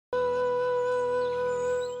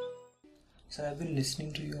So I've been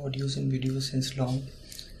listening to your audios and videos since long,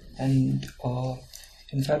 and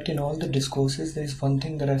in fact, in all the discourses, there is one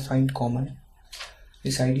thing that I find common: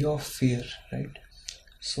 this idea of fear, right?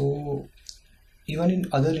 So even in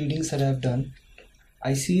other readings that I've done,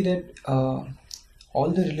 I see that all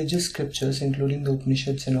the religious scriptures, including the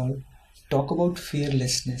Upanishads and all, talk about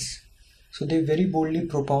fearlessness. So they very boldly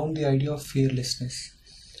propound the idea of fearlessness,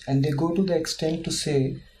 and they go to the extent to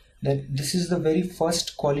say that this is the very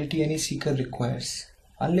first quality any seeker requires.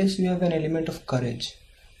 Unless you have an element of courage,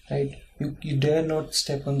 right, you dare not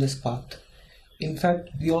step on this path. In fact,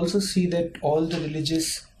 we also see that all the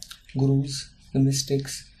religious gurus, the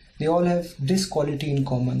mystics, they all have this quality in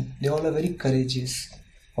common. They all are very courageous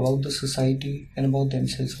about the society and about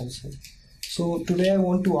themselves also. So today I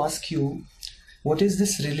want to ask you, what is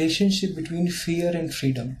this relationship between fear and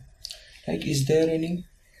freedom? Right? Is there any?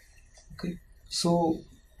 Okay. So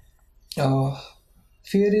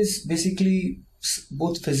fear is basically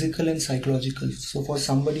both physical and psychological. So for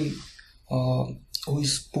somebody who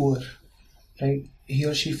is poor, right, he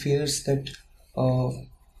or she fears that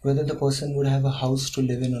whether the person would have a house to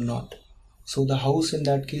live in or not. So the house in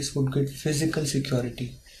that case would get physical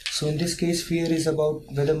security. So in this case, fear is about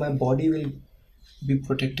whether my body will be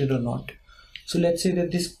protected or not. So let's say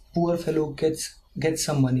that this poor fellow gets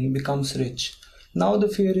some money, becomes rich. Now the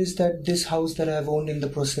fear is that this house that I have owned in the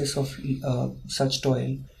process of such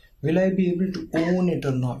toil, will I be able to own it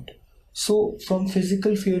or not? So from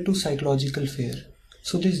physical fear to psychological fear.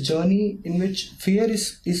 So this journey in which fear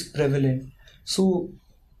is prevalent. So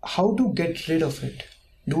how to get rid of it?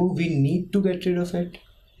 Do we need to get rid of it?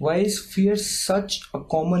 Why is fear such a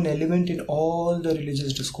common element in all the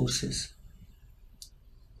religious discourses?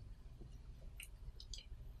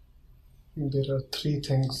 There are three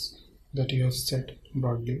things that you have said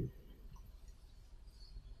broadly.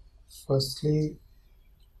 Firstly,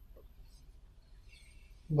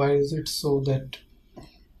 why is it so that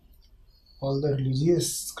all the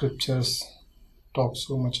religious scriptures talk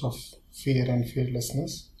so much of fear and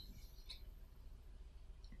fearlessness?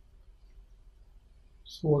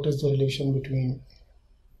 So what is the relation between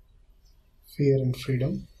fear and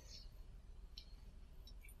freedom?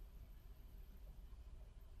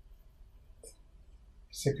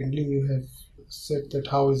 Secondly, you have said that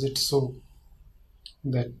how is it so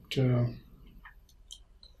that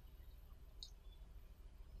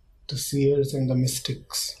the seers and the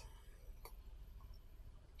mystics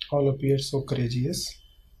all appear so courageous.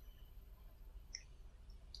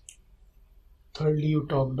 Thirdly, you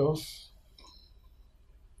talked of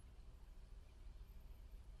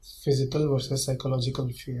physical versus psychological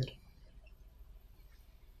fear.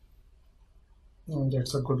 And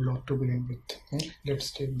that's a good lot to begin with.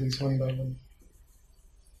 Let's take these one by one.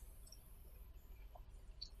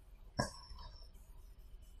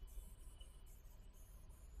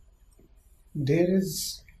 There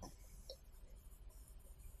is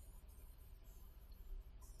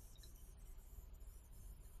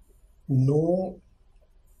no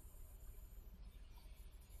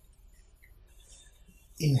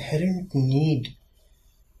inherent need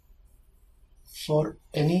for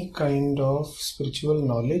any kind of spiritual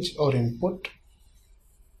knowledge or input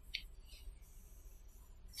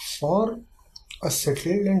for a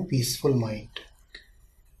settled and peaceful mind.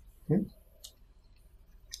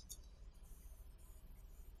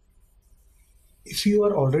 If you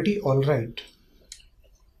are already alright,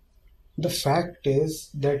 the fact is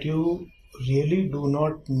that you really do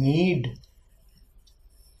not need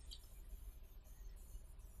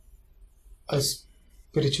a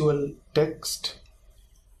spiritual text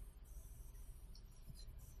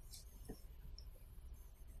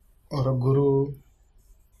or a guru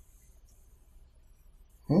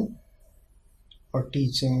or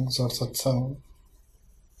teachings or satsang.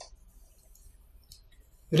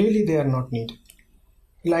 Really, they are not needed.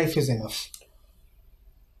 Life is enough.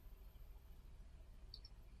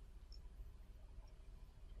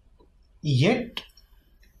 Yet,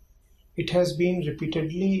 it has been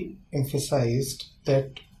repeatedly emphasized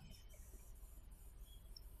that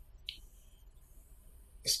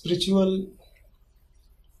spiritual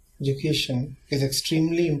education is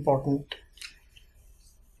extremely important.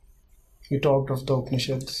 We talked of the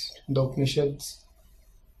Upanishads. The Upanishads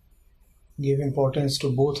gave importance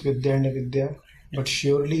to both Vidya and Avidya, but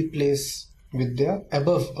surely place Vidya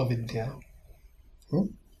above Avidya.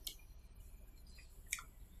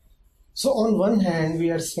 So on one hand,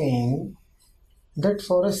 we are saying that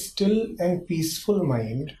for a still and peaceful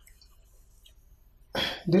mind,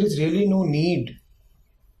 there is really no need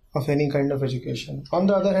of any kind of education. On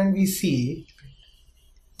the other hand, we see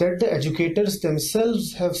that the educators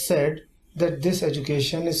themselves have said that this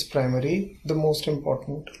education is primary, the most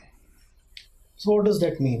important. So what does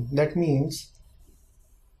that mean? That means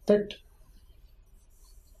that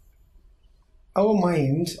our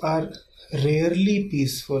minds are rarely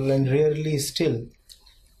peaceful and rarely still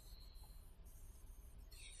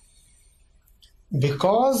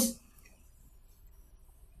because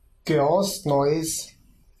chaos, noise,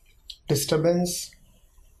 disturbance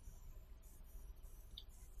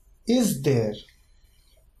is there,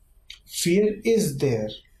 fear is there,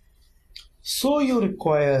 so you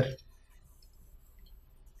require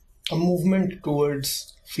a movement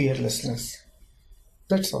towards fearlessness.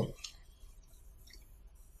 That's all.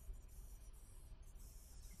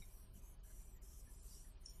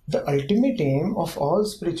 The ultimate aim of all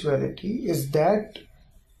spirituality is that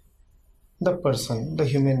the person, the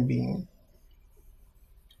human being,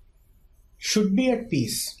 should be at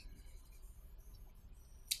peace.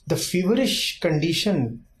 The feverish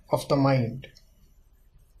condition of the mind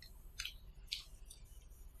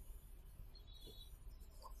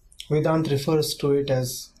Vedanta refers to it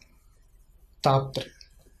as taptra,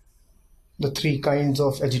 the three kinds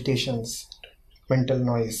of agitations, mental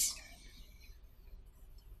noise.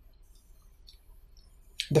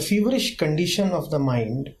 The feverish condition of the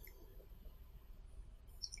mind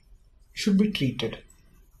should be treated.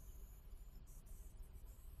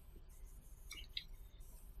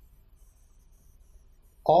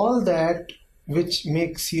 All that which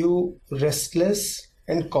makes you restless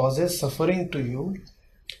and causes suffering to you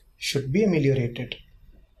should be ameliorated.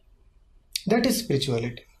 That is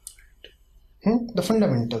spirituality. The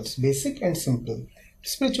fundamentals, basic and simple.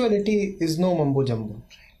 Spirituality is no mumbo jumbo.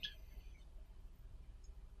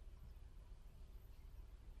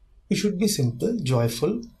 You should be simple,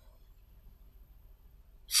 joyful,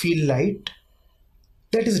 feel light.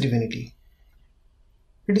 That is divinity.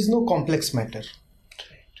 It is no complex matter.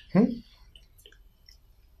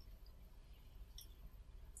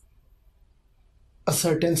 A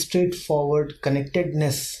certain straightforward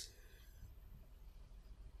connectedness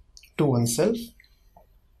to oneself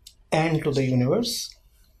and to the universe.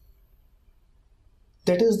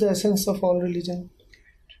 That is the essence of all religion.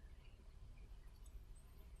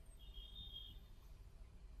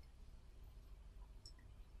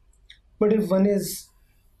 But if one is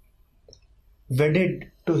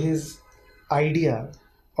wedded to his idea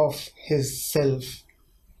of his self,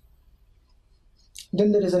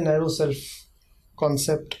 then there is a narrow self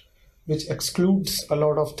concept which excludes a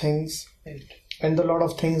lot of things, and the lot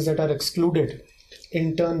of things that are excluded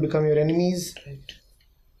in turn become your enemies,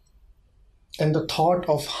 and the thought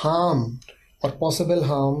of harm or possible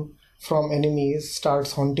harm from enemies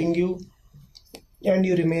starts haunting you, and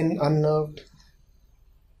you remain unnerved.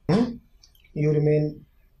 You remain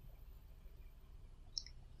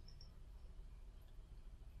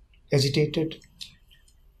agitated.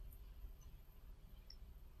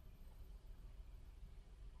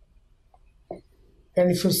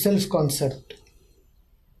 And if your self-concept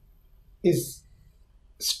is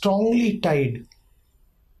strongly tied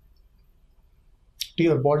to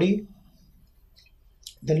your body,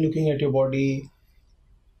 then looking at your body,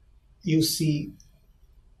 you see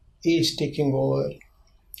age taking over,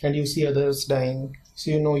 and you see others dying, so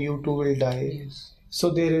you know you too will die. Yes. So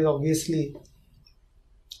there is obviously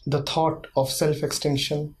the thought of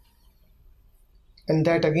self-extinction, and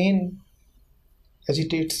that again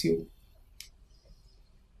agitates you.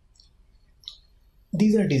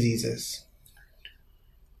 These are diseases.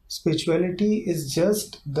 Spirituality is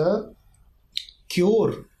just the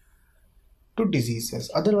cure to diseases.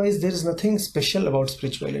 Otherwise, there is nothing special about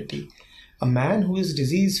spirituality. A man who is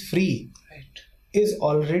disease-free is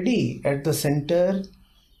already at the center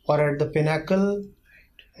or at the pinnacle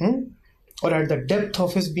or at the depth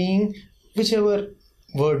of his being, whichever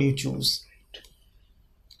word you choose.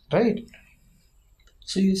 Right?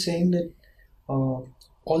 So you're saying that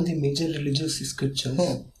all the major religious scriptures,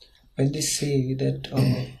 when they say that,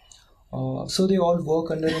 so they all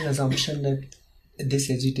work under an assumption that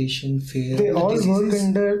this agitation, fear, they all work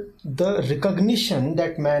under the recognition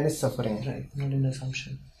that man is suffering. Right, not an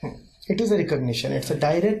assumption. It is a recognition. It's a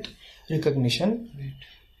direct recognition. Right.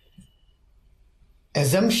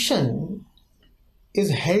 Assumption is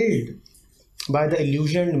held by the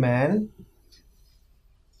illusioned man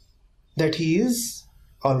that he is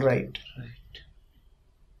all right.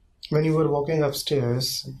 When you were walking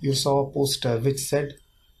upstairs, you saw a poster which said,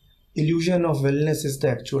 "Illusion of wellness is the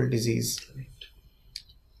actual disease." Right.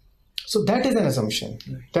 So that is an assumption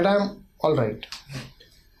that I am all right.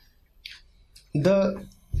 The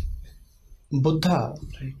Buddha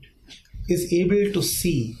is able to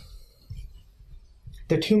see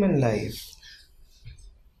that human life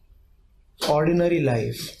ordinary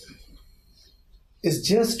life is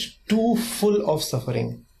just too full of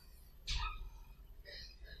suffering.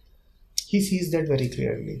 He sees that very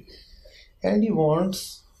clearly. And he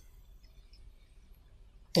wants,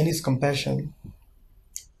 in his compassion,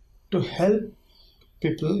 to help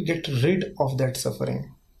people get rid of that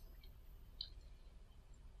suffering.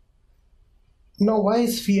 Now, why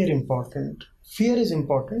is fear important? Fear is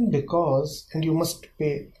important because, and you must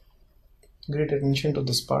pay great attention to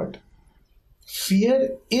this part,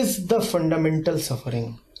 fear is the fundamental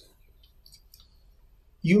suffering.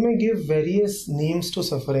 You may give various names to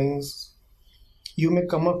sufferings. You may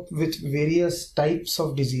come up with various types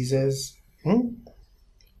of diseases.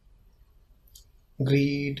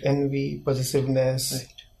 Greed, envy, possessiveness,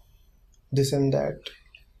 Right. this and that.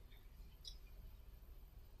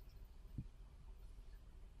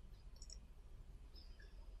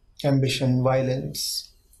 Ambition,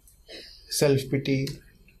 violence, self-pity,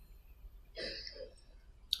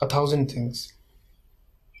 1,000 things.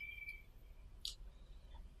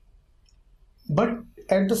 But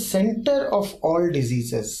at the center of all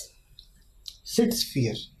diseases sits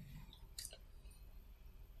fear.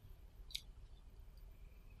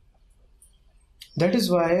 That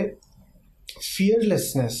is why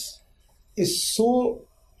fearlessness is so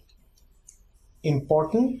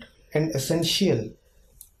important and essential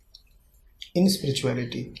in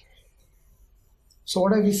spirituality. So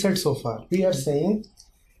what have we said so far? We are saying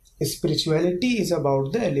spirituality is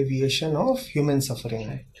about the alleviation of human suffering.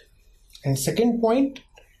 Right. And second point,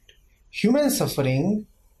 human suffering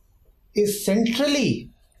is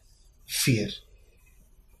centrally fear.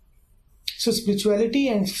 So spirituality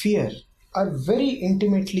and fear are very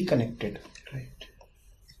intimately connected. Right.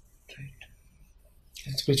 Right.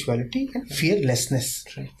 And spirituality and fearlessness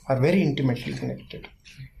are very intimately connected.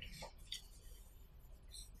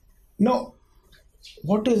 Now,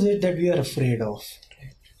 what is it that we are afraid of?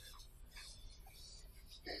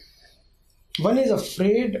 One is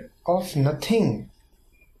afraid of nothing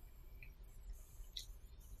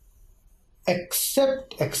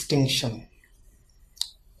except extinction.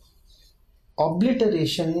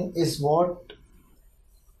 Obliteration is what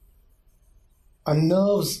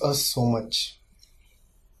unnerves us so much.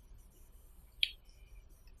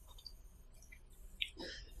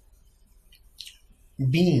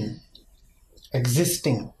 Being,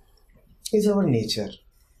 existing, is our nature.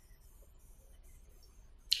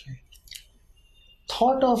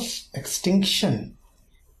 Thought of extinction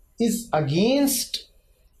is against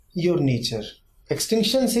your nature.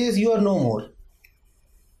 Extinction says you are no more.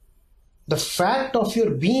 The fact of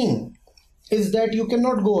your being is that you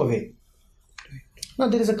cannot go away. Now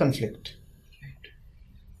there is a conflict.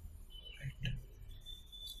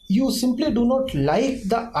 You simply do not like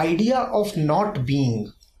the idea of not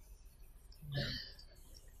being.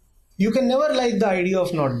 You can never like the idea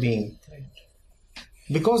of not being.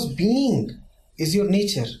 Because being is your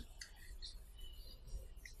nature.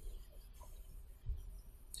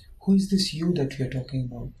 Who is this you that we are talking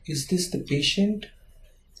about? Is this the patient?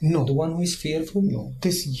 No. The one who is fearful? No.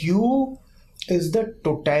 This you is the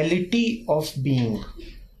totality of being.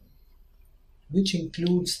 Which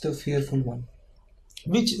includes the fearful one.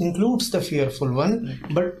 Which includes the fearful one,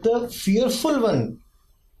 Right. but the fearful one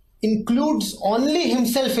includes only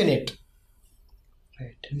himself in it.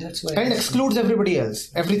 Right. And that's why. And excludes everybody else,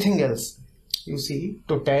 everything else. You see,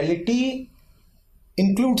 totality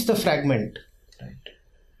includes the fragment. Right.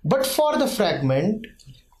 But for the fragment,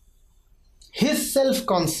 his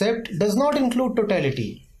self-concept does not include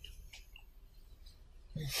totality.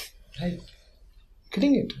 Right.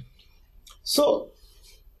 Getting it? So,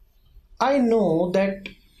 I know that,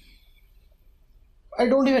 I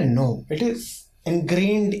don't even know, it is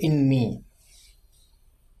ingrained in me.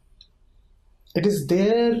 It is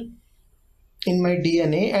there in my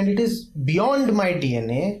DNA, and it is beyond my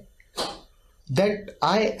DNA that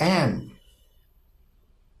I am.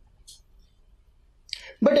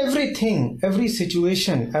 But everything, every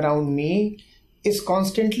situation around me is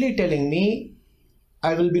constantly telling me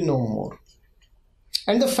I will be no more.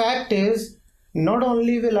 And the fact is, not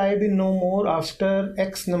only will I be no more after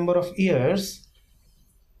X number of years,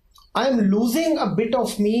 I am losing a bit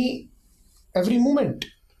of me every moment.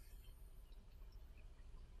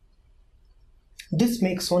 This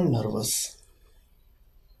makes one nervous.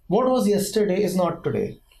 What was yesterday is not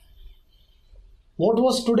today. What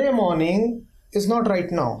was today morning is not right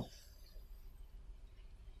now.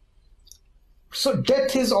 So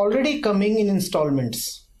death is already coming in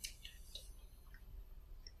installments.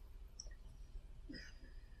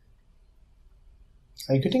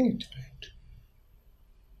 Are you getting it? Right.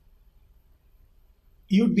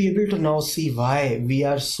 you'd be able to now see why we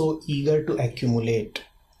are so eager to accumulate.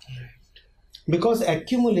 Because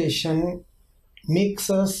accumulation makes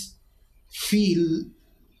us feel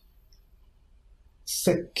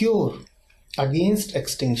secure against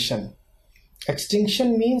extinction.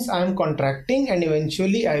 Extinction means I am contracting and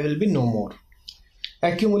eventually I will be no more.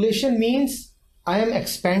 Accumulation means I am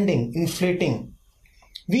expanding, inflating.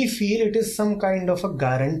 We feel it is some kind of a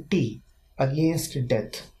guarantee against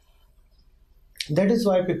death. That is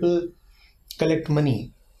why people collect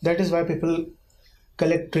money. That is why people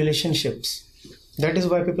collect relationships. That is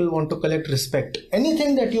why people want to collect respect.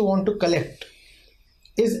 Anything that you want to collect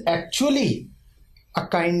is actually a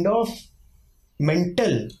kind of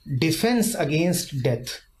mental defense against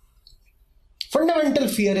death. Fundamental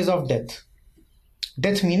fear is of death.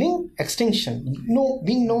 Death meaning extinction,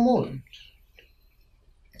 being no more.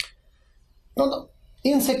 Now the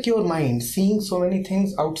insecure mind seeing so many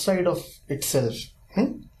things outside of itself,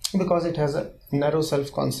 because it has a narrow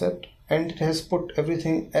self-concept and it has put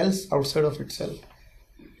everything else outside of itself,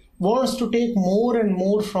 wants to take more and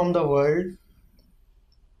more from the world,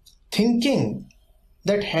 thinking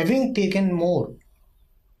that having taken more,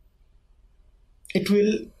 it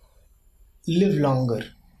will live longer.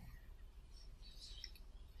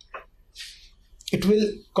 It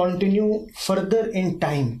will continue further in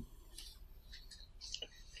time.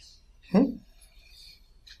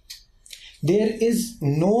 There is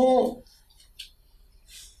no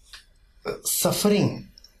suffering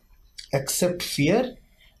except fear,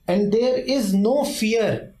 and there is no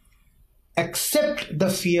fear except the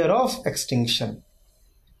fear of extinction.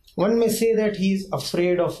 One may say that he is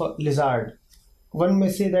afraid of a lizard. One may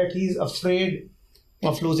say that he is afraid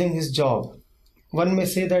of losing his job. One may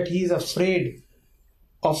say that he is afraid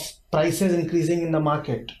of prices increasing in the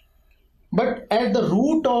market. But at the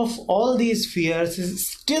root of all these fears is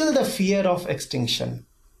still the fear of extinction.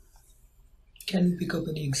 Can you pick up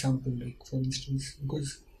any example, like for instance?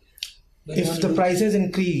 Because if the prices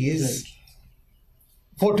increase,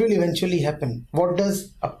 what will eventually happen? What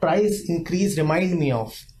does a price increase remind me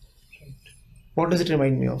of? What does it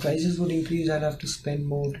remind me of? Prices would increase, I'll have to spend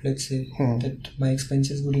more, let's say, that my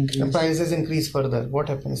expenses would increase. The prices increase further. What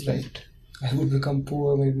happens then? I would become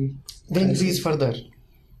poor, maybe. They increase further.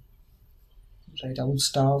 Right, I would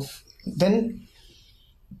starve. Then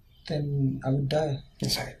I would die.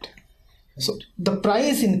 That's right. So the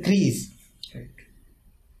price increase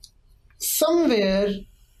somewhere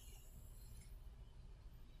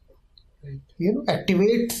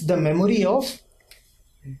activates the memory of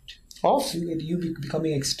you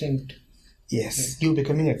becoming extinct. Yes, you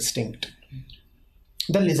becoming extinct.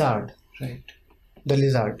 The lizard. Right. The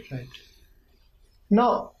lizard. Right.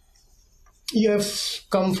 Now, you have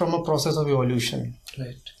come from a process of evolution.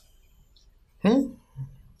 Right.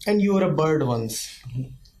 And you were a bird once.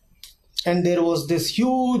 And there was this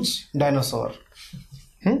huge dinosaur.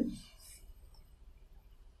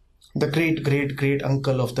 The great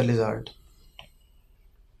uncle of the lizard.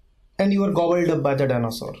 And you were gobbled up by the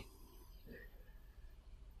dinosaur.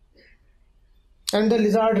 And the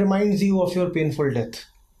lizard reminds you of your painful death.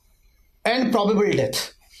 And probable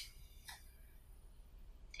death.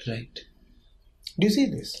 Right. Do you see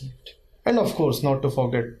this? Right. And of course, not to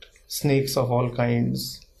forget snakes of all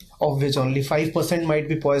kinds, of which only 5% might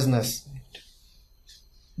be poisonous. Right.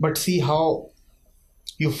 But see how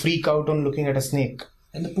you freak out on looking at a snake.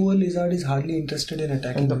 And the poor lizard is hardly interested in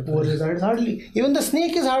attacking. Even the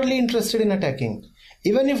snake is hardly interested in attacking.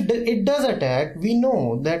 Even if it does attack, we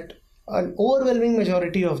know that an overwhelming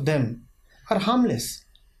majority of them are harmless.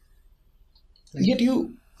 Right. Yet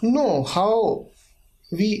you know how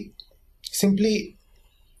we simply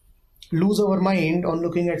lose our mind on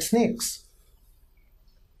looking at snakes.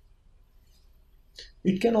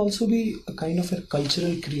 It can also be a kind of a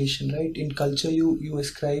cultural creation, right? In culture, you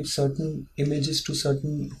ascribe certain images to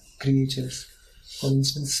certain creatures. For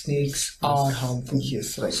instance, snakes are harmful.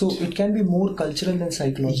 Yes, right. So it can be more cultural than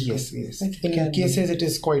psychological. Yes. Right? In cases, it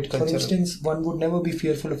is quite cultural. For instance, one would never be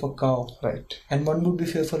fearful of a cow. Right. And one would be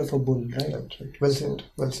fearful of a bull, right? Right.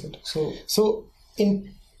 Well said. So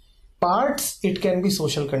in parts, it can be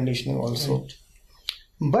social conditioning also. Right.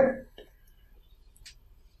 But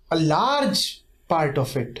a large part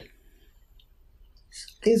of it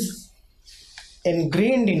is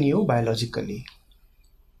ingrained in you biologically.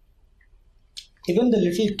 Even the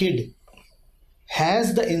little kid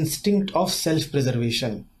has the instinct of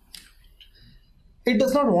self-preservation. It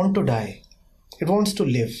does not want to die. It wants to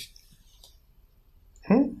live.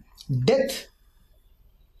 Death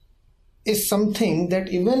is something that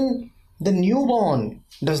even the newborn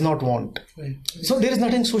does not want. Right. So there is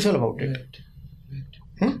nothing social about it.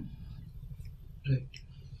 Right.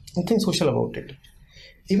 Nothing social about it.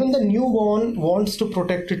 Even the newborn wants to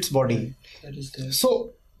protect its body. That is there.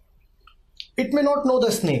 So it may not know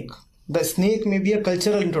the snake. The snake may be a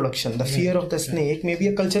cultural introduction. The fear of the snake may be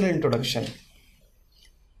a cultural introduction.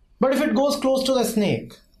 But if it goes close to the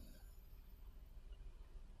snake,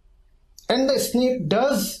 and the snake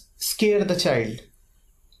does scare the child,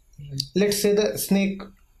 let's say the snake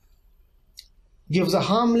gives a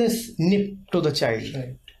harmless nip to the child,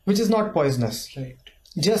 which is not poisonous,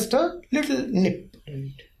 just a little nip.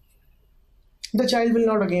 The child will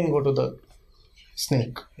not again go to the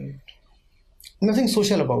snake. Nothing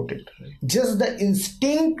social about it. Just the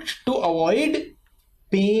instinct to avoid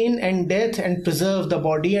pain and death and preserve the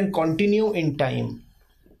body and continue in time.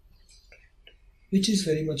 Which is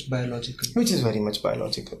very much biological.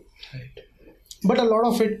 Right. But a lot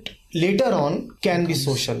of it later on can be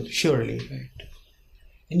social, surely. Right.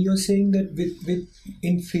 And you're saying that with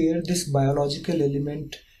in fear, this biological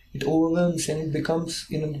element, it overwhelms and it becomes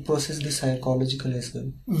in the process the psychological as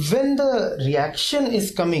well. When the reaction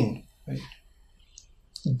is coming,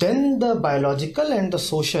 then the biological and the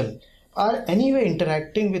social are anyway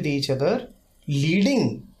interacting with each other,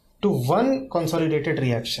 leading to one consolidated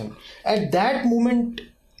reaction. At that moment,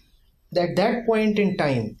 at that point in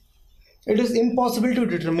time, it is impossible to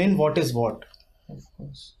determine what is what. Of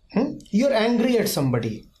course. You're angry at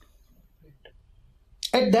somebody.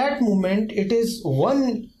 At that moment, it is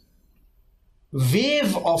one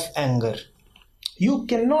wave of anger. You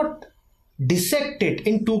cannot dissect it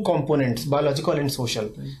in two components, biological and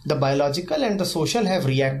social. The biological and the social have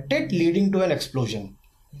reacted, leading to an explosion.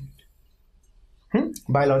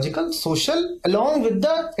 Biological, social, along with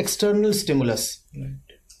the external stimulus.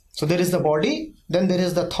 So there is the body, then there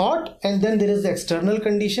is the thought, and then there is the external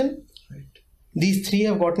condition. These three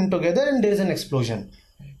have gotten together and there is an explosion.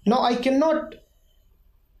 Now I cannot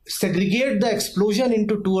segregate the explosion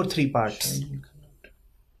into 2 or 3 parts.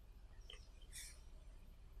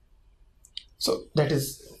 So that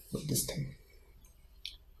is this thing.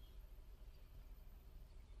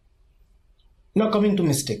 Now coming to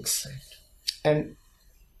mystics, and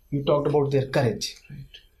you talked about their courage.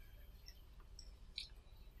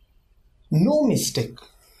 No mystic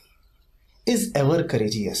is ever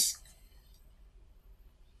courageous.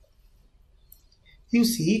 You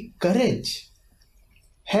see, courage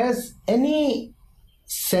has any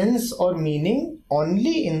sense or meaning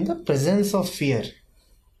only in the presence of fear.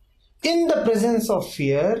 In the presence of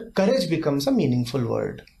fear, courage becomes a meaningful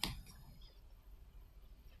word.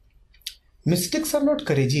 Mystics are not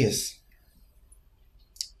courageous.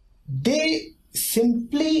 They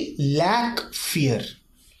simply lack fear.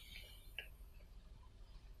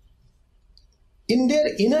 In their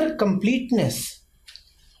inner completeness,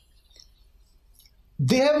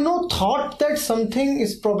 they have no thought that something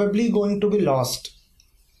is probably going to be lost.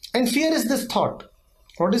 And fear is this thought.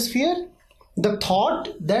 What is fear? The thought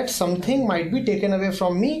that something might be taken away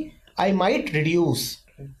from me, I might reduce.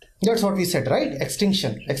 That's what we said, right?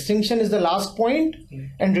 Extinction. Extinction is the last point,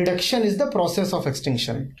 and reduction is the process of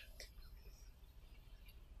extinction.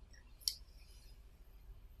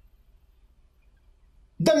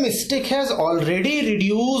 The mystic has already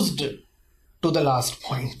reduced to the last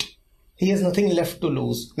point. He has nothing left to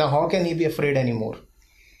lose. Now, how can he be afraid anymore?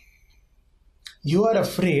 You are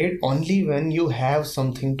afraid only when you have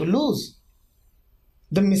something to lose.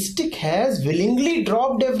 The mystic has willingly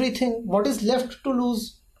dropped everything. What is left to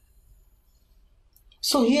lose?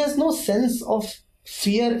 So he has no sense of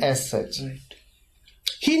fear as such.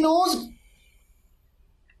 He knows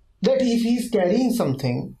that if he is carrying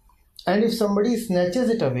something and if somebody snatches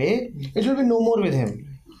it away, it will be no more with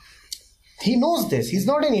him. He knows this. He's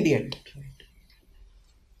not an idiot.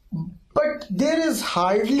 But there is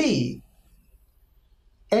hardly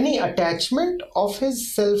any attachment of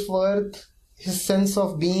his self-worth, his sense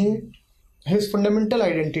of being, his fundamental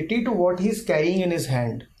identity to what he is carrying in his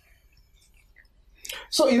hand.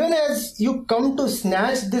 So even as you come to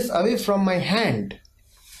snatch this away from my hand,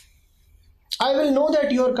 I will know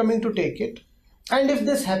that you are coming to take it. And if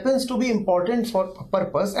this happens to be important for a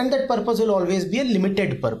purpose, and that purpose will always be a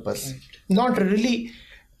limited purpose, not really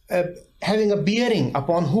having a bearing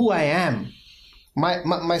upon who I am,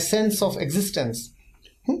 my sense of existence,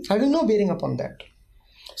 having no bearing upon that.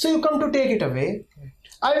 So you come to take it away.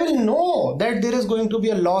 I will know that there is going to be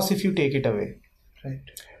a loss if you take it away.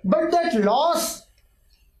 But that loss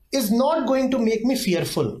is not going to make me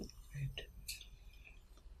fearful.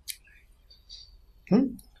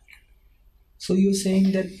 So you're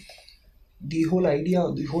saying that the whole idea,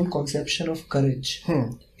 the whole conception of courage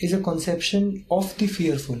is a conception of the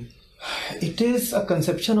fearful. It is a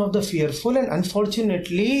conception of the fearful, and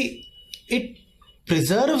unfortunately it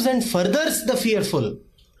preserves and furthers the fearful.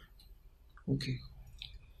 Okay.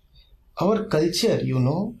 Our culture,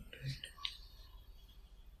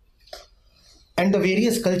 and the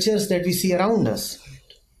various cultures that we see around us.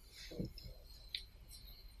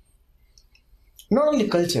 Not only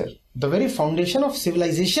culture, the very foundation of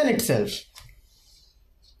civilization itself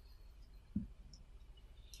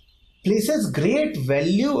places great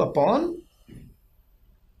value upon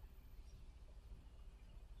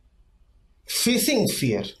facing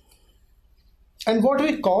fear. And what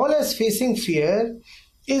we call as facing fear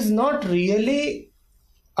is not really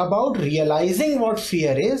about realizing what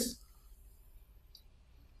fear is,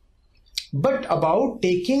 but about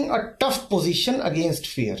taking a tough position against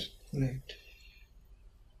fear. Right.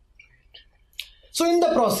 So in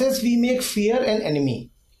the process, we make fear an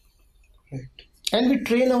enemy. Right. And we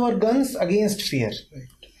train our guns against fear. Right.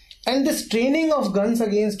 And this training of guns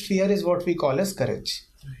against fear is what we call as courage.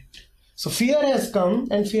 Right. So fear has come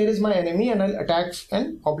and fear is my enemy and I'll attack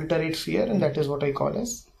and obliterate fear, and that is what I call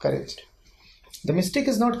as courage. The mystic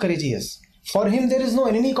is not courageous. For him there is no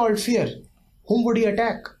enemy called fear. Whom would he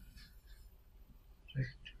attack? Right.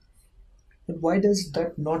 But why does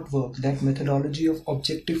that not work? That methodology of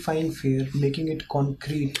objectifying fear, making it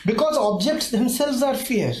concrete? Because objects themselves are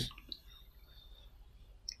fear.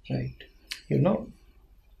 Right.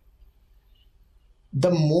 The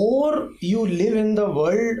more you live in the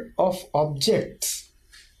world of objects,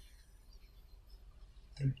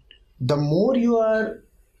 the more you are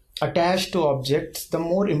attached to objects, the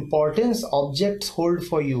more importance objects hold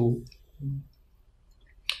for you,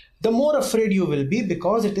 the more afraid you will be,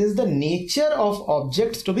 because it is the nature of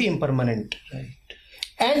objects to be impermanent. Right.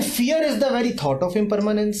 And fear is the very thought of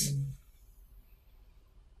impermanence.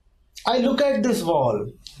 I look at this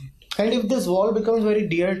wall, and if this wall becomes very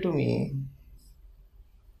dear to me,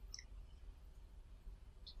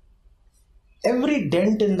 every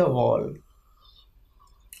dent in the wall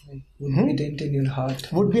would be a dent in your heart.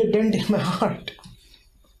 Would be a dent in my heart.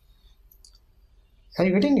 Are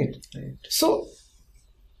you getting it? Right. So,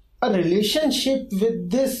 a relationship with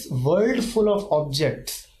this world full of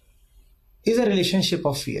objects is a relationship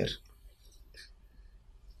of fear.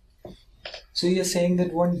 So you're saying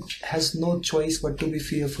that one has no choice but to be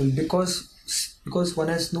fearful because one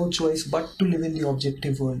has no choice but to live in the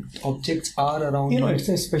objective world. Objects are around you. It's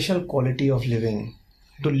a special quality of living.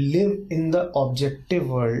 To live in the objective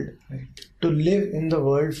world, right. To live in the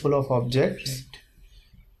world full of objects, right.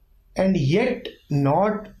 And yet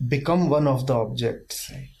not become one of the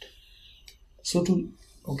objects. Right. So to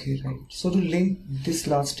link this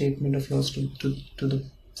last statement of yours to the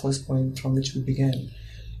first point from which we began.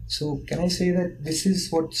 So can I say that this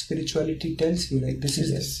is what spirituality tells you? Like this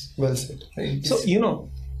is yes, well said. Right. So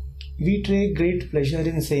we take great pleasure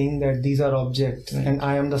in saying that these are objects, right. And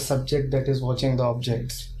I am the subject that is watching the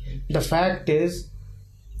objects. Right. The fact is,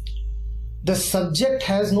 the subject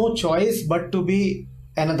has no choice but to be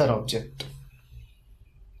another object.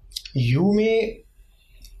 You may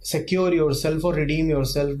secure yourself or redeem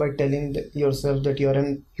yourself by telling yourself that you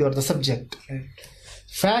are the subject. Right.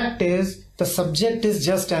 Fact is, the subject is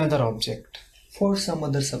just another object. For some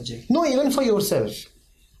other subject. No, even for yourself.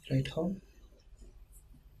 Right, how?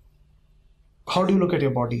 How do you look at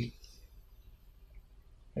your body?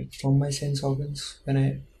 Like from my sense organs, when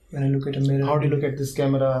I look at a mirror. How do you look at this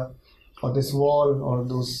camera, or this wall, or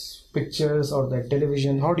those pictures, or that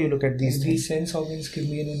television? How do you look at these things? These sense organs give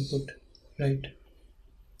me an input, right?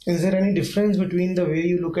 Is there any difference between the way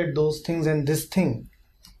you look at those things and this thing?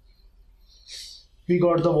 We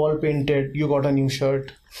got the wall painted, you got a new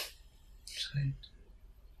shirt.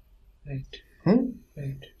 Right.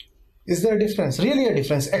 Right. Is there a difference? Really a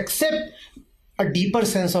difference, except a deeper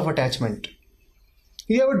sense of attachment.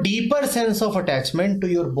 You have a deeper sense of attachment to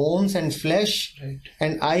your bones and flesh, right.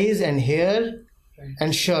 And eyes and hair, right.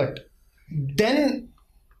 And shirt. Then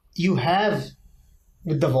you have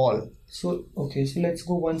with the wall. So let's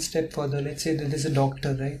go one step further. Let's say that there's a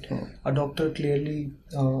doctor, right? A doctor clearly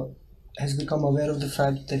has become aware of the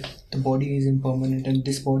fact that the body is impermanent and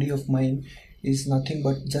this body of mine is nothing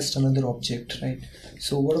but just another object, right?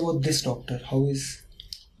 So what about this doctor? How is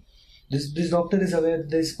this doctor is aware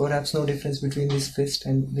there's perhaps no difference between this fist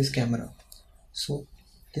and this camera. So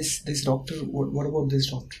this doctor, what about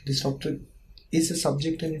this doctor? This doctor is a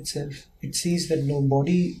subject in itself. It sees that no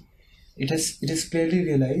body, it has clearly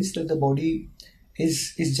realized that the body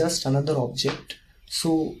is just another object.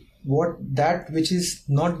 So that which is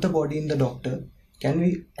not the body in the doctor, can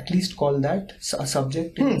we at least call that a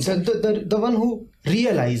subject? The one who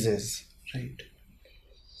realizes. Right.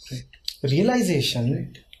 Realization,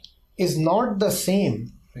 right. Is not the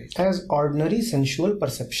same, right. As ordinary sensual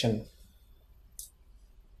perception.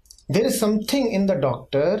 There is something in the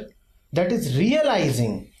doctor that is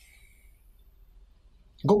realizing.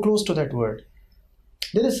 Go close to that word.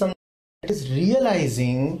 There is something that is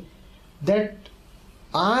realizing that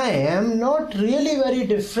I am not really very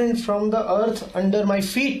different from the earth under my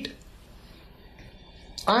feet.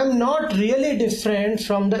 I am not really different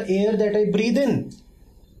from the air that I breathe in.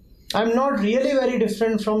 I am not really very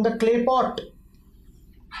different from the clay pot.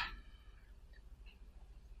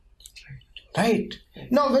 Right.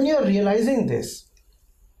 Now, when you are realizing this,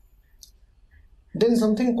 then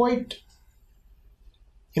something quite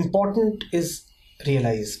important is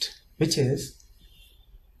realized, which is,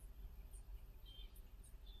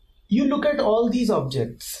 you look at all these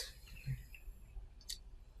objects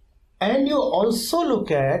and you also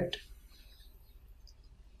look at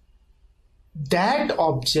that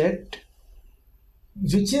object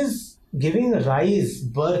which is giving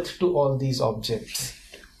birth to all these objects.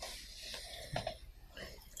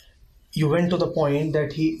 You went to the point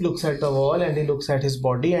that he looks at the wall and he looks at his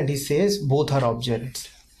body and he says both are objects.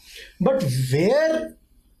 But where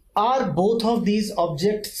are both of these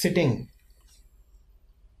objects sitting?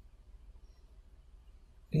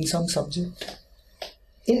 In some subject.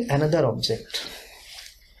 In another object.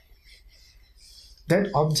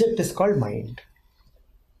 That object is called mind.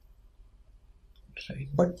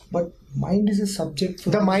 Right. But mind is a subject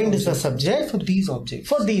for the mind is the subject for these objects.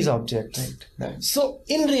 For these objects. Right. So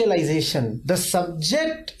in realization, the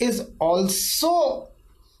subject is also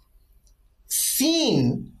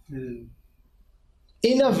seen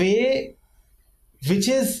in a way which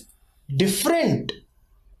is different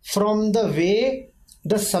from the way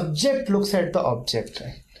the subject looks at the object.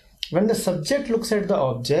 When the subject looks at the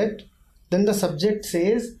object, then the subject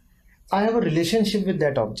says, I have a relationship with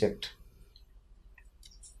that object.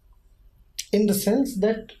 In the sense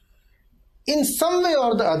that in some way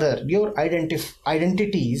or the other, your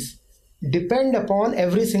identities depend upon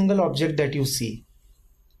every single object that you see.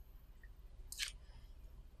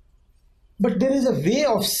 But there is a way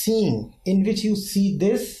of seeing in which you see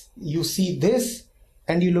this,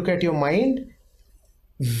 and you look at your mind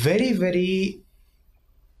very, very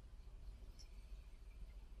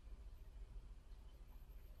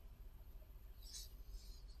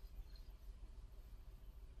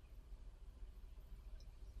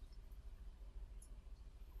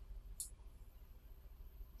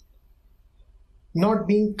not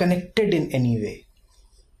being connected in any way.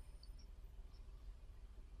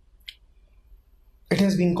 It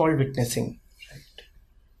has been called witnessing. Right.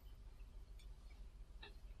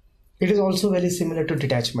 It is also very similar to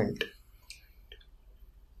detachment.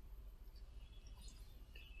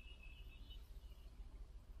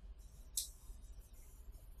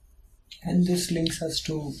 And this links us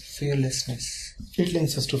to fearlessness. It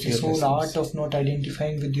links us to fearlessness. This whole art of not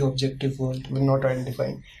identifying with the objective world. Not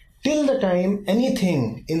identifying. Till the time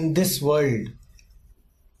anything in this world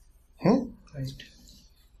right,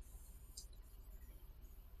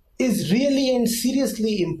 is really and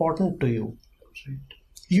seriously important to you, right,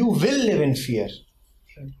 you will live in fear.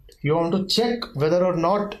 Right. You want to check whether or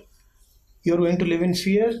not you're going to live in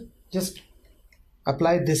fear? Just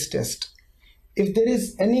apply this test. If there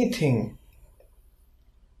is anything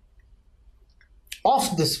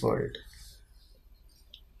of this world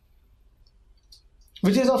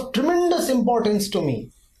which is of tremendous importance to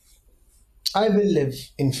me, I will live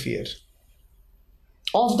in fear.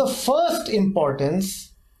 Of the first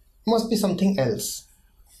importance must be something else.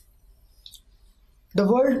 The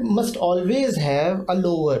world must always have a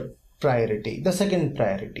lower priority, the second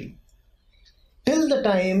priority. Till the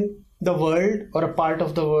time the world or a part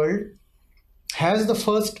of the world has the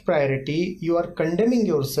first priority, you are condemning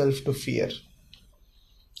yourself to fear.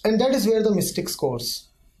 And that is where the mystic scores.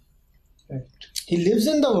 right. He lives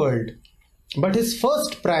in the world, but his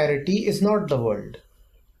first priority is not the world.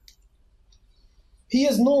 He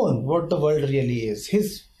has known what the world really is.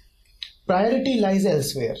 His priority lies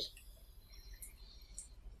elsewhere.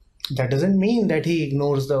 That doesn't mean that he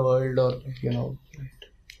ignores the world or, Right.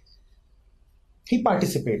 He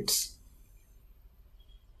participates.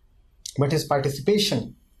 But his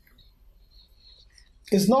participation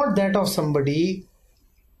is not that of somebody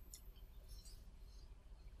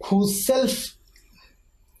whose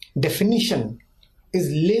self-definition is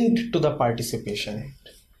linked to the participation.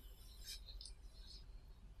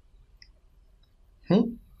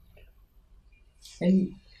 And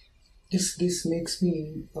this makes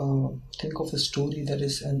me think of a story that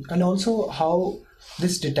is, and also how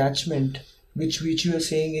this detachment, which you are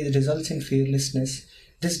saying is results in fearlessness.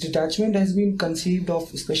 This detachment has been conceived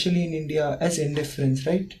of, especially in India, as indifference,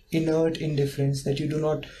 right? Inert indifference, that you do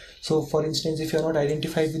not. So, for instance, if you are not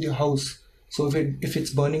identified with your house, So if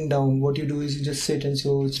it's burning down, what you do is you just sit and say,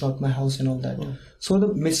 oh, it's not my house and all that. So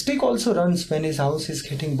the mystic also runs when his house is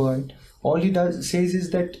getting burned. All he says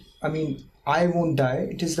is that, I won't die.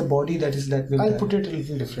 It is the body that will die. I'll put it a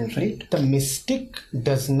little differently. Right. The mystic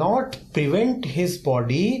does not prevent his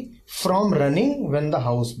body from running when the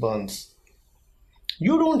house burns.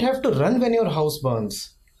 You don't have to run when your house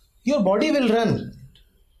burns. Your body will run.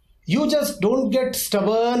 You just don't get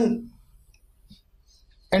stubborn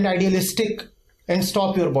and idealistic and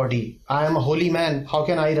stop your body. I am a holy man. How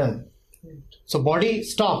can I run? So body,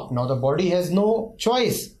 stop. Now the body has no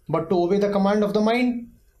choice but to obey the command of the mind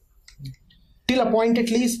till a point at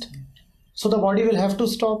least. So the body will have to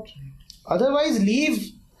stop. Otherwise,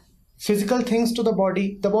 leave physical things to the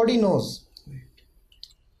body. The body knows.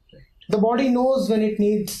 The body knows when it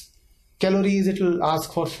needs calories, it will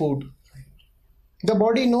ask for food. The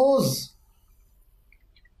body knows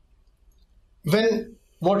when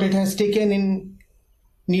what it has taken in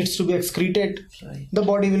needs to be excreted. Right. The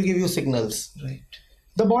body will give you signals. Right.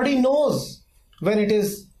 The body knows when it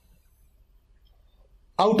is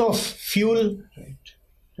out of fuel. Right.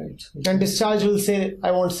 Right. And discharge will say,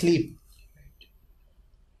 I want sleep. Right.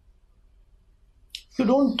 You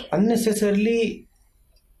don't unnecessarily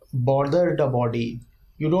bother the body.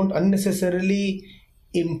 You don't unnecessarily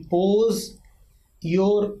impose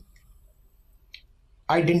your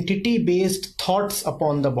identity-based thoughts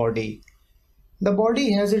upon the body. The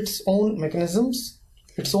body has its own mechanisms,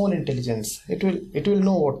 its own intelligence. It will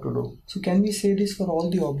know what to do. So can we say this for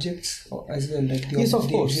all the objects as well, like the, yes, of the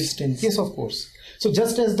course. existence? Yes, of course. So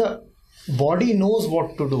just as the body knows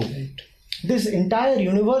what to do, right, this entire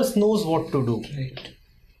universe knows what to do. Right.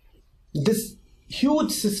 This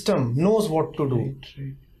huge system knows what to do. Right,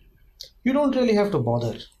 right. You don't really have to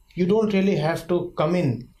bother. You don't really have to come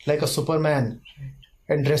in like a Superman, right,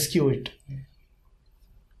 and rescue it. Right.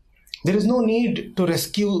 There is no need to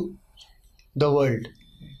rescue the world.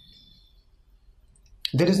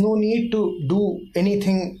 There is no need to do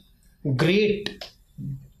anything great.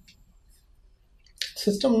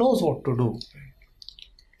 System knows what to do.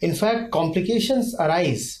 In fact, complications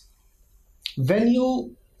arise when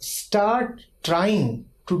you start trying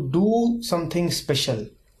to do something special.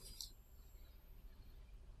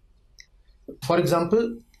 For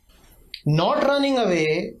example, not running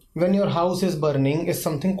away when your house is burning is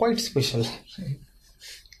something quite special. Right.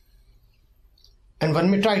 And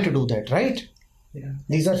one may try to do that, right? Yeah.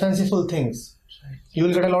 These are fanciful things. Right. You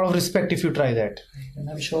will get a lot of respect if you try that. Right. And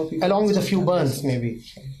I'm sure people along with a few burns maybe.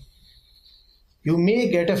 Right. You may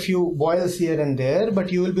get a few boils here and there,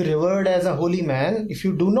 but you will be revered as a holy man if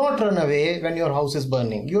you do not run away when your house is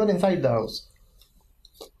burning. You are inside the house.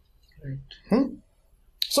 Right.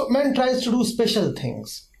 So man tries to do special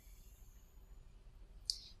things.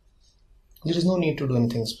 There is no need to do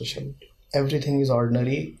anything special. Everything is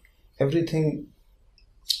ordinary. Everything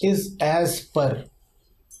is as per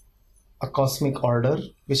a cosmic order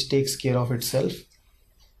which takes care of itself.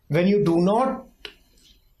 When you do not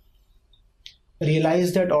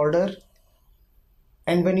realize that order,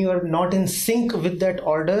 and when you are not in sync with that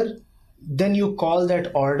order, then you call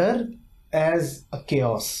that order as a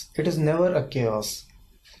chaos. It is never a chaos.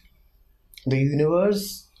 The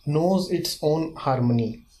universe knows its own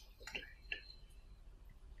harmony.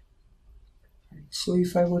 So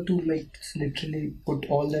if I were to literally put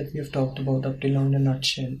all that we have talked about up till now in a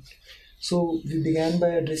nutshell. So we began by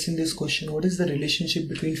addressing this question: what is the relationship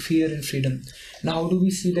between fear and freedom? Now how do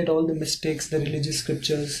we see that all the mistakes, the religious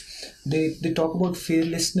scriptures, they talk about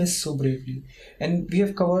fearlessness so bravely? And we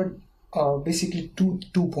have covered basically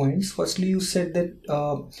two points. Firstly, you said that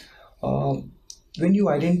when you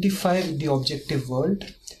identify with the objective world,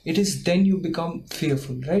 it is then you become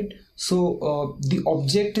fearful, right? So the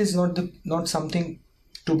object is not something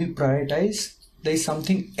to be prioritized. There is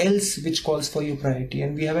something else which calls for your priority,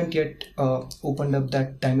 and we haven't yet opened up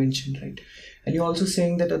that dimension, right? And you're also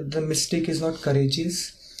saying that the mystic is not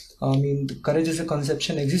courageous. The courage as a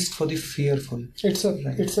conception exists for the fearful. It's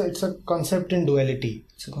a concept in duality.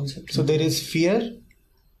 It's a concept. So there is fear,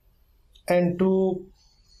 and to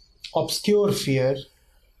obscure fear,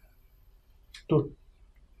 to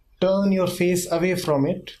turn your face away from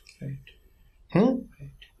it, right. Right.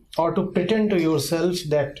 Or to pretend to yourself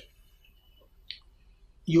that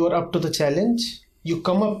you are up to the challenge, you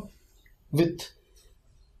come up with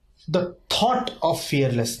the thought of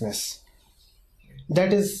fearlessness.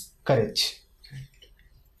 That is courage.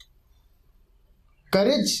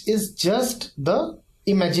 Courage is just the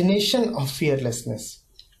imagination of fearlessness.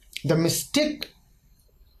 The mystic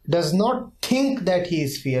does not think that he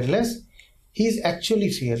is fearless. He is actually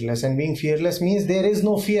fearless, and being fearless means there is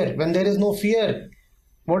no fear. When there is no fear,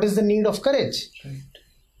 What is the need of courage? Right.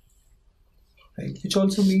 Right. Which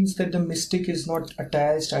also means that the mystic is not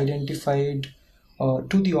attached, identified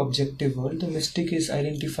to the objective world. The mystic is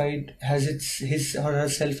identified, has his or her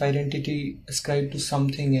self-identity ascribed to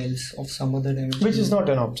something else of some other dimension. Which is not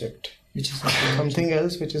an object. Which is not something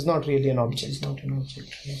else which is not really an object. Which is not an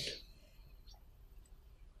object, right.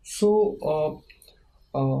 So,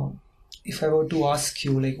 if I were to ask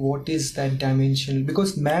you, like, what is that dimension?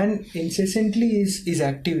 Because man incessantly is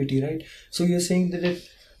activity, right? So you're saying that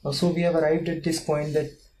so we have arrived at this point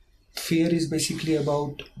that fear is basically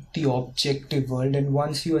about the objective world, and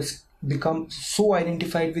once you become so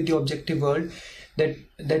identified with the objective world that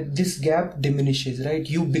this gap diminishes, right?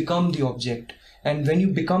 You become the object, and when you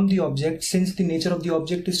become the object, since the nature of the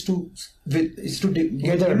object is to get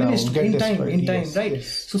diminished in time, yes, right?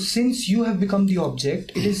 Yes. So since you have become the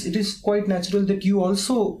object, it is quite natural that you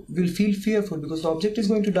also will feel fearful, because the object is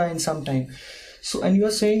going to die in some time. So, and you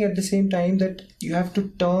are saying at the same time that you have to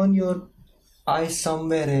turn your eyes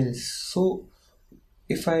somewhere else. So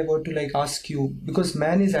if I were to like ask you, because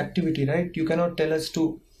man is activity, right? You cannot tell us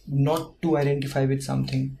to not to identify with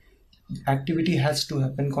something. Activity has to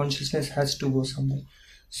happen, consciousness has to go somewhere.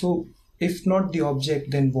 So if not the object,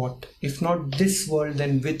 then what? If not this world,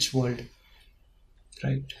 then which world?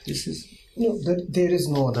 Right. This is there is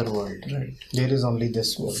no other world. Right. There is only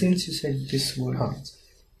this world. Since you said this world.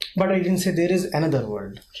 But I didn't say there is another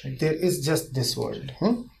world. Right. There is just this world.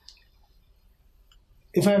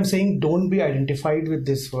 If I am saying don't be identified with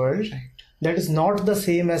this world, right, that is not the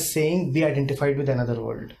same as saying be identified with another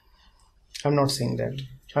world. I'm not saying that.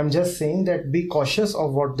 I'm just saying that be cautious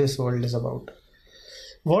of what this world is about.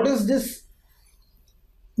 What is this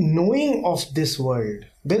knowing of this world?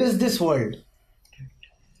 There is this world.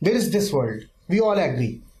 There is this world. We all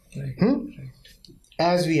agree. Right. Right.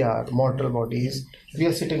 As we are mortal bodies, we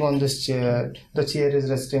are sitting on this chair, the chair is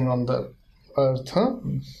resting on the earth.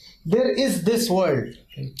 There is this world,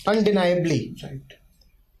 right, undeniably. Right.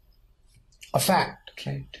 A fact.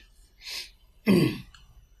 Right.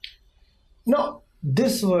 Now,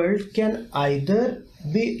 this world can either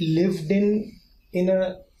be lived in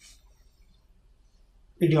a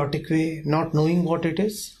idiotic way, not knowing what it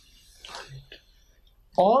is,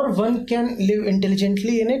 or one can live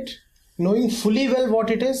intelligently in it, knowing fully well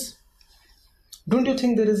what it is. Don't you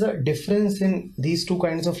think there is a difference in these two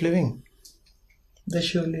kinds of living? There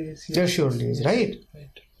surely is. Yes. There surely is, yes. Right?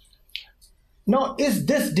 Right. Now, is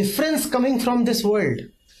this difference coming from this world?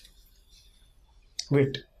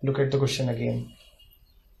 Wait, look at the question again.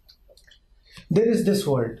 There is this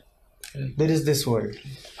world. Right. There is this world.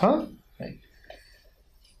 Huh? Right.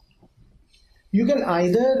 You can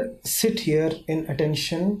either sit here in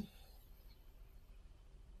attention,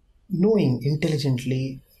 knowing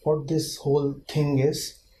intelligently what this whole thing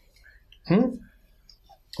is,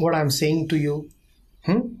 what I'm saying to you,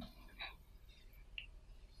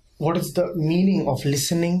 what is the meaning of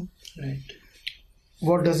listening, right,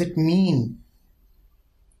 what does it mean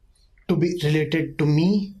to be related to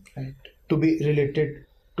me, right, to be related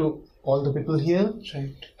to all the people here,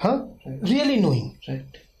 right, right. Really knowing,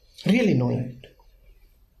 right, really knowing. Right.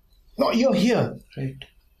 No, you're here, right,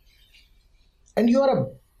 and you are a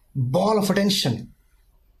ball of attention.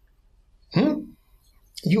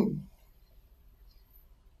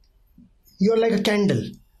 You're like a candle.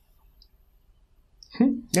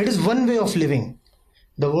 That is one way of living.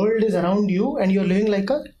 The world is around you and you're living like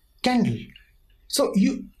a candle. So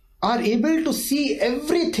you are able to see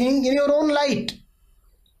everything in your own light.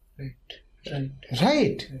 right, right,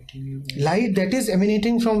 Right. Light that is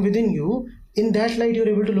emanating from within you, in that light you're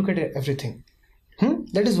able to look at everything.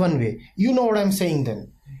 That is one way. You know what I'm saying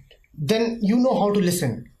then. Then you know how to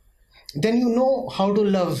listen. Then you know how to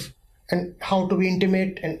love and how to be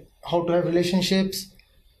intimate and how to have relationships.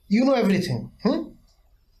 You know everything.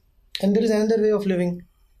 And there is another way of living.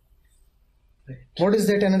 right. What is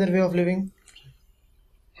that another way of living?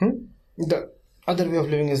 The other way of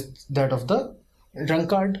living is that of the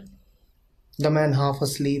drunkard. The man half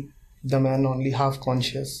asleep. The man only half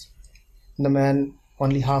conscious. The man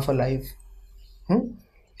only half alive.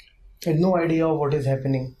 And no idea of what is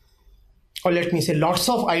happening. Or let me say, lots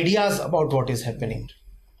of ideas about what is happening.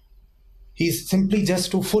 He's simply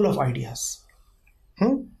just too full of ideas.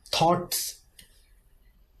 Thoughts.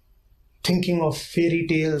 Thinking of fairy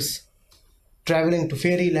tales. Traveling to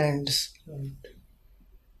fairy lands. Right.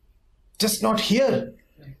 Just not here.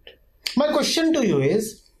 Right. My question to you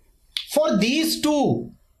is, for these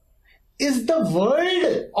two, is the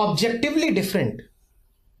world objectively different?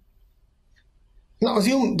 Now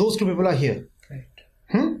assume those two people are here. Right.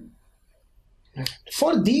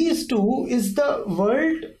 For these two, is the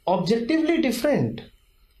world objectively different?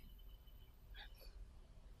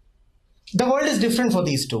 The world is different for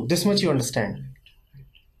these two. This much you understand.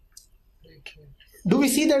 Do we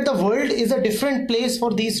see that the world is a different place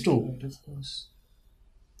for these two? Right, of course.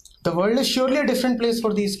 The world is surely a different place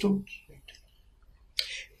for these two.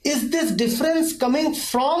 Is this difference coming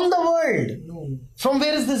from the world? No. From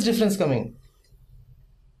where is this difference coming?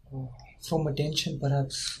 From attention,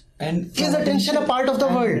 perhaps. And is attention a part of the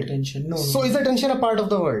world? Attention. No. So is attention a part of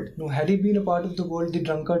the world? No. Had it been a part of the world, the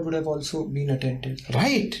drunkard would have also been attentive.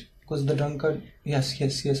 Right. Because the drunkard, yes,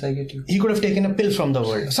 I get you. He could have taken a pill from the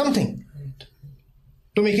world, something, Right.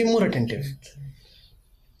 to make him more attentive.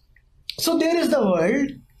 So there is the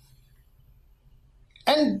world,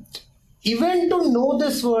 and even to know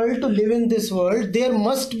this world, to live in this world, there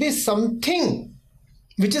must be something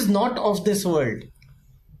which is not of this world.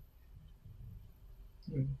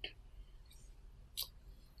 Right.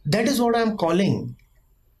 That is what I am calling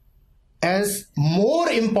as more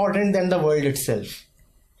important than the world itself.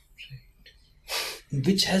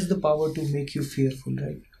 Which has the power to make you fearful,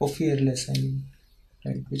 right? Or fearless, I mean.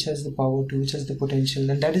 Right? Which has the power to, which has the potential.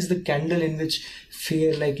 And that is the candle in which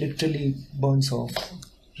fear like literally burns off.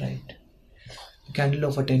 Right? The candle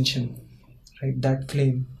of attention. Right? That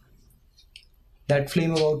flame. That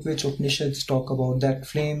flame about which Upanishads talk about. That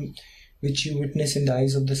flame which you witness in the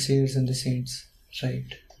eyes of the seers and the saints. Right?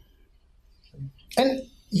 And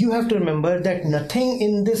you have to remember that nothing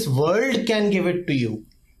in this world can give it to you.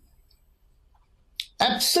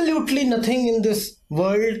 Absolutely nothing in this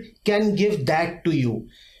world can give that to you.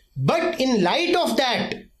 But in light of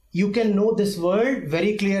that, you can know this world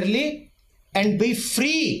very clearly and be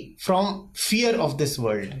free from fear of this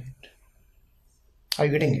world. Right. Are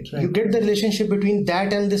you getting it? Right. You get the relationship between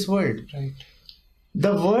that and this world. Right.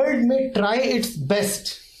 The world may try its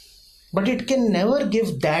best, but it can never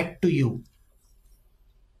give that to you.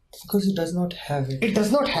 Because it does not have it. It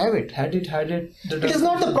does not have it. Had it, It is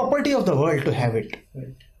not the property of the world to have it.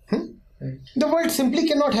 Right. Right. The world simply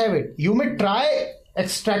cannot have it. You may try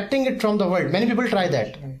extracting it from the world. Many people try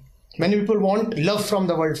that. Right. Many people want love from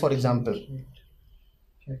the world, for example.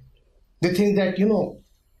 Right. They think that,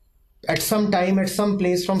 at some time, at some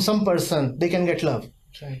place, from some person, they can get love.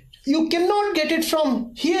 Right. You cannot get it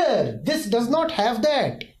from here. This does not have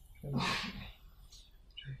that.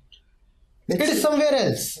 It is somewhere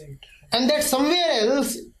else. Right. And that somewhere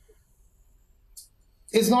else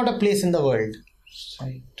is not a place in the world.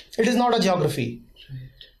 Right. It is not a geography. Right.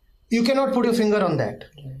 You cannot put your finger on that.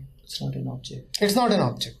 Right. It's not an object. It's not an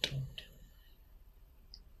object.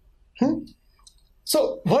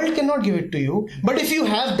 So world cannot give it to you. But if you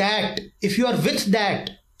have that, if you are with that,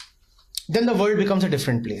 then the world becomes a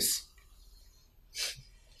different place.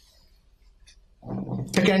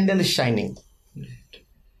 The candle is shining. Right.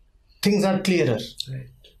 Things are clearer. Right.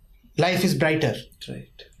 Life is brighter.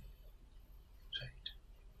 Right.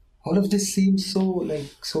 All of this seems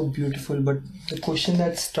so beautiful, but the question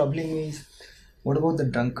that's troubling me is, what about the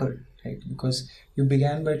drunkard? Right? Because you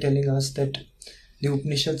began by telling us that the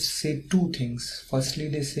Upanishads say two things. Firstly,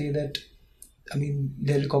 they say that,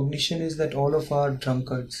 their recognition is that all of our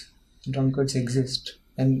drunkards exist,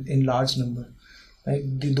 and in large number. Right?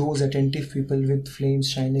 Those attentive people with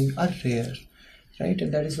flames shining are rare. Right?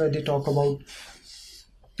 And that is why they talk about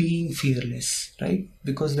being fearless, right?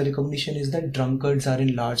 Because the recognition is that drunkards are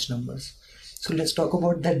in large numbers. So let's talk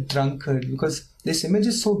about that drunkard, because this image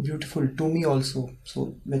is so beautiful to me also.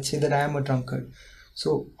 So let's say that I am a drunkard.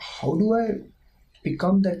 So how do I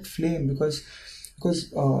become that flame? Because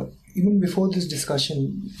even before this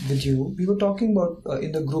discussion with you, we were talking about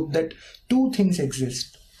in the group that two things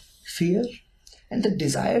exist: fear and the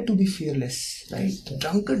desire to be fearless, right? The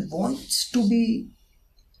drunkard wants to be.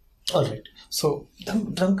 All right. So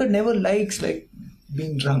drunkard never likes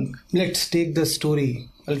being drunk. Let's take the story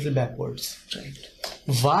a little backwards. Right.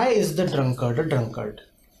 Why is the drunkard a drunkard?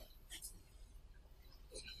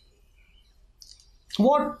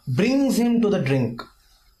 What brings him to the drink?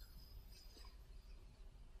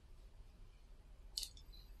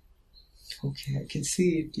 Okay, I can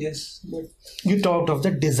see it, yes. But you talked of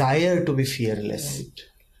the desire to be fearless. Right.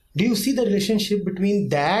 Do you see the relationship between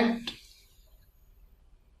that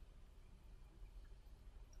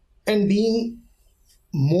and being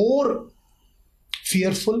more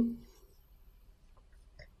fearful?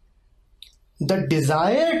 The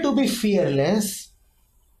desire to be fearless,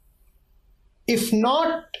 if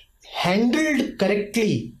not handled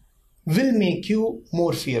correctly, will make you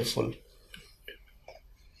more fearful.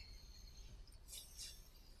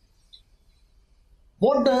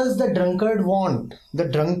 What does the drunkard want? The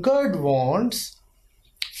drunkard wants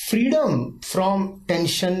freedom from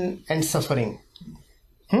tension and suffering.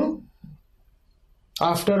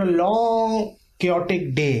 After a long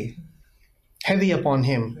chaotic day, heavy upon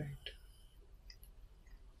him. Right.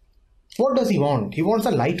 What does he want? He wants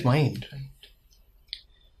a light mind. Right.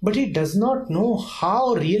 But he does not know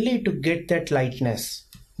how really to get that lightness.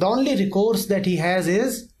 The only recourse that he has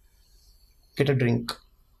is get a drink.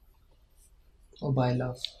 Or buy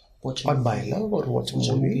love. Watch a Or movie. buy love, or watch a Watch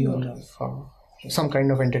a movie, movie or or some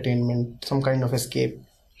kind of entertainment, some kind of escape.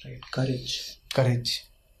 Right. Courage. Courage.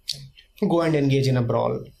 Go and engage in a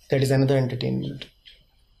brawl. That is another entertainment.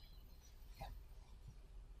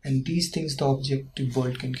 And these things the objective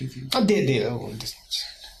world can give you.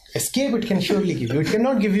 Escape it can surely give you. It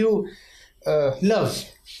cannot give you love.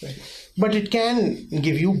 Right. But it can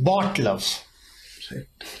give you bought love.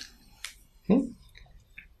 Right.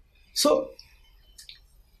 So,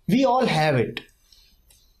 we all have it.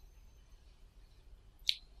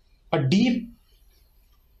 A deep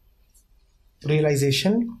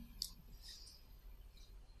realization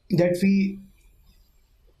that we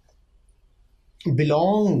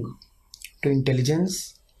belong to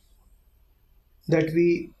intelligence, that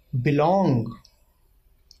we belong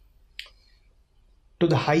to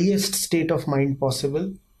the highest state of mind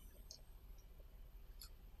possible.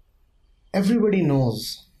 Everybody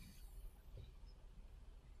knows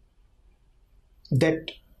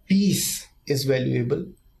that peace is valuable.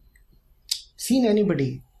 Seen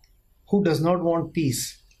anybody who does not want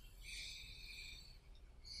peace?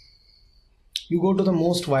 You go to the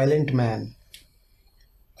most violent man,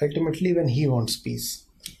 ultimately when he wants peace.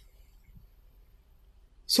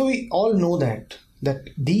 So we all know that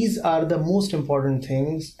these are the most important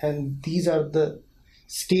things, and these are the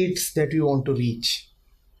states that we want to reach.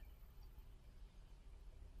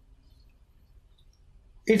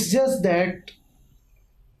 It's just that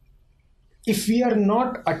if we are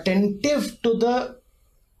not attentive to the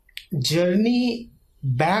journey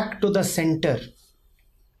back to the center,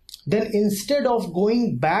 then instead of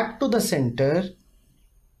going back to the center,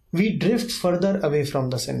 we drift further away from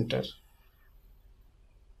the center.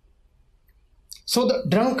 So the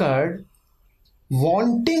drunkard,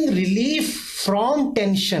 wanting relief from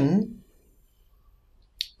tension,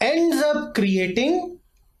 ends up creating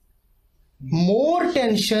more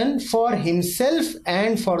tension for himself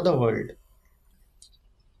and for the world.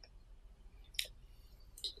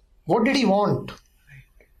 What did he want?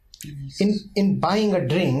 In buying a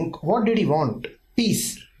drink, what did he want?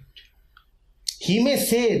 Peace. He may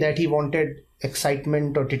say that he wanted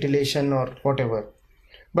excitement or titillation or whatever,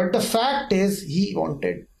 but the fact is he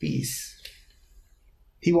wanted peace.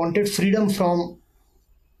 He wanted freedom from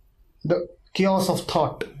the chaos of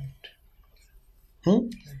thought.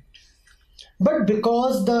 But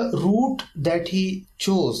because the route that he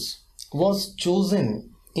chose was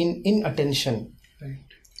chosen in inattention, Right.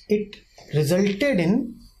 it resulted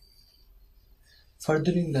in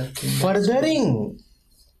Furthering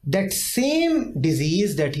that same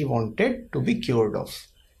disease that he wanted to be cured of.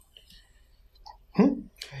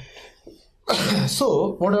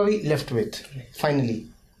 So, what are we left with finally?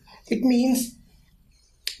 It means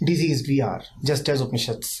diseased we are, just as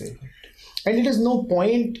Upanishads say. And it is no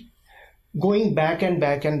point going back and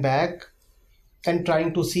back and back and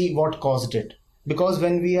trying to see what caused it. Because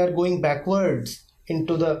when we are going backwards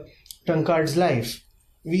into the drunkard's life,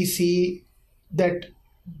 we see that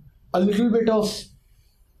a little bit of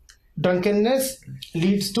drunkenness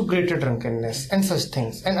leads to greater drunkenness and such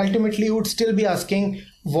things. And ultimately you would still be asking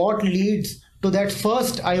what leads to that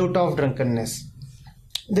first iota of drunkenness.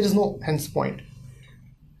 There is no hence point.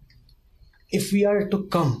 If we are to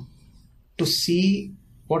come to see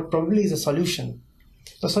what probably is a solution,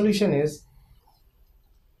 the solution is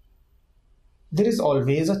there is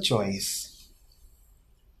always a choice.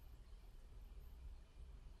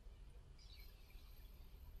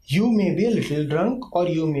 You may be a little drunk or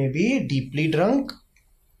you may be deeply drunk,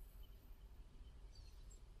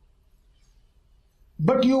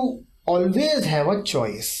 but you always have a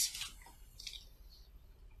choice.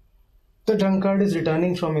 The drunkard is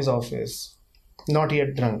returning from his office, not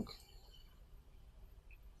yet drunk,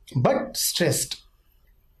 but stressed.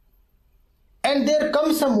 And there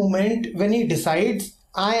comes a moment when he decides,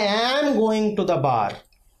 I am going to the bar.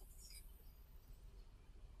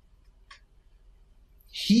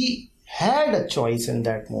 He had a choice in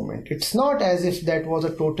that moment. It's not as if that was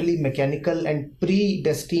a totally mechanical and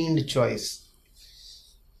predestined choice.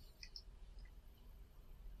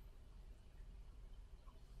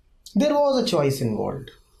 There was a choice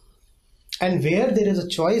involved. And where there is a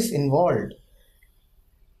choice involved,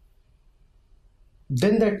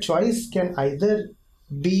 then that choice can either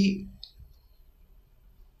be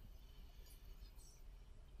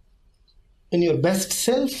in your best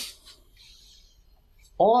self,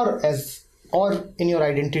 or as or in your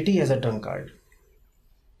identity as a drunkard.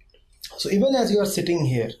 So even as you are sitting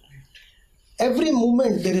here, every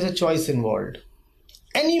moment there is a choice involved.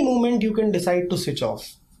 Any moment you can decide to switch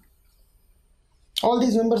off. All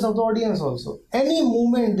these members of the audience also, any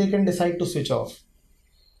moment they can decide to switch off.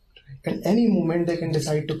 And any moment they can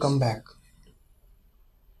decide to come back.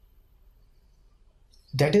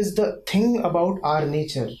 That is the thing about our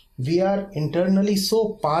nature. We are internally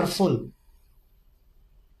so powerful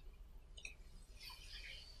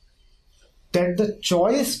that the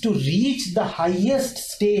choice to reach the highest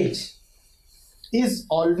stage is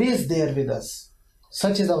always there with us.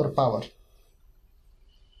 Such is our power.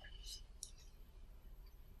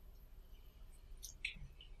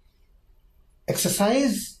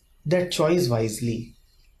 Exercise that choice wisely.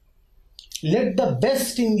 Let the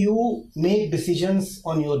best in you make decisions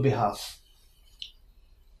on your behalf.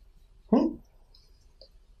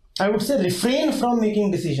 I would say refrain from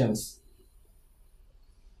making decisions.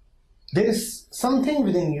 There is something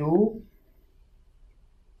within you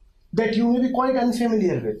that you may be quite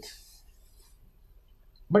unfamiliar with.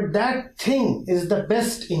 But that thing is the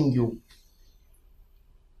best in you.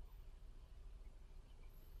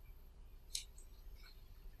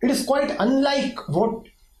 It is quite unlike what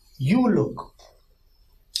you look.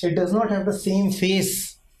 It does not have the same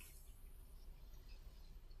face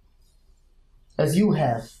as you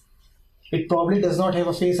have. It probably does not have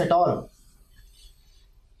a face at all.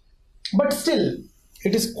 But still,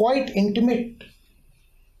 it is quite intimate,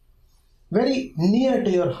 very near to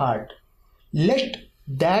your heart. Let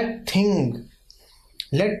that thing,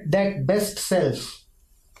 let that best self,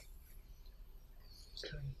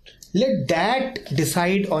 let that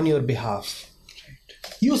decide on your behalf.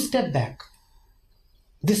 You step back.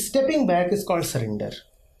 This stepping back is called surrender.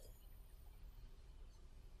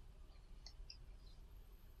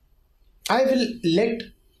 I will let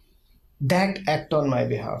that act on my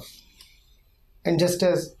behalf. And just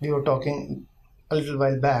as we were talking a little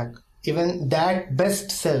while back, even that best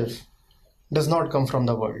self does not come from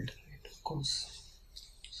the world. Of course.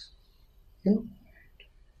 You know?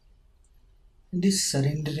 This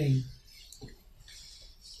surrendering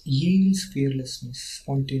yields fearlessness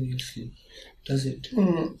spontaneously, does it?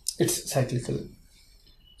 It's cyclical.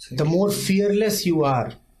 The more fearless you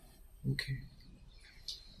are, okay,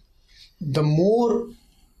 the more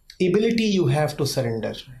ability you have to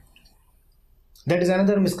surrender. That is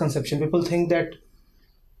another misconception. People think that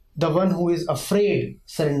the one who is afraid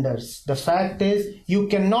surrenders. The fact is, you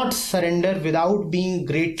cannot surrender without being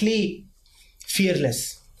greatly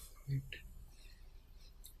fearless. right.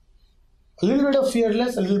 A little bit of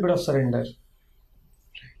fearless, a little bit of surrender.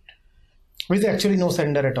 With actually no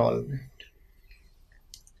surrender at all. Right.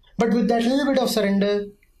 But with that little bit of surrender,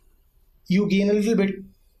 you gain a little bit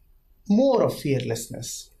more of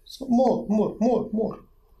fearlessness. So more.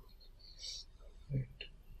 Right.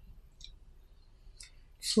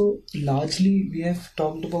 So largely we have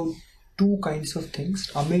talked about two kinds of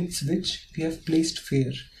things amidst which we have placed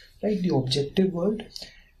fear, right? The objective world,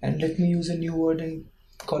 and let me use a new word and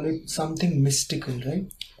call it something mystical,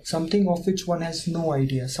 right? Something of which one has no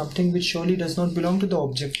idea, something which surely does not belong to the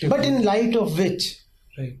objective But world. in light of which,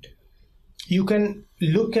 right, you can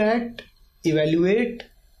look at, evaluate,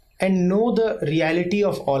 and know the reality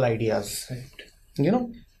of all ideas. right, You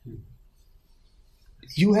know,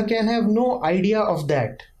 you can have no idea of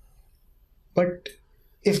that. But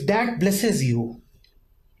if that blesses you,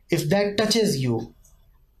 if that touches you,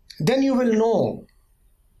 then you will know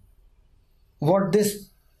what this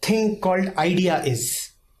thing called idea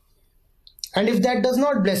is. And if that does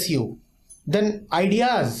not bless you, then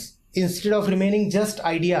ideas, instead of remaining just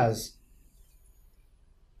ideas,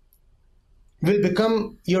 will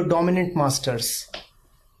become your dominant masters.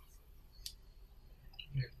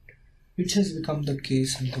 which has become the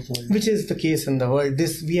case in the world. Which is the case in the world.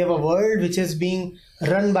 We have a world which is being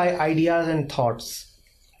run by ideas and thoughts,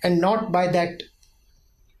 and not by that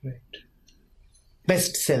Right.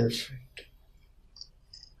 best self. Right.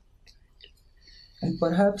 And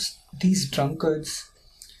perhaps these drunkards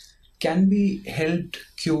can be helped,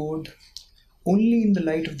 cured, only in the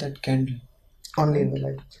light of that candle. Only in the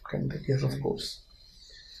light of the candle, yes, of course.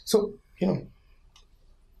 So,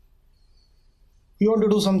 you want to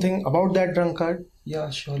do something about that drunkard?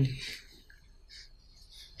 Yeah, surely.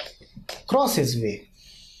 Cross his way.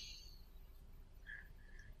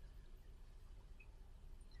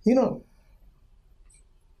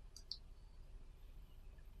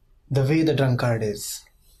 The way the drunkard is.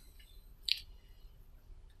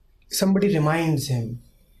 Somebody reminds him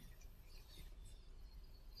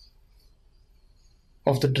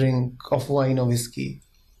of the drink, of wine or whiskey.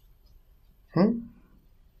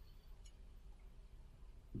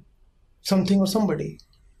 something or somebody.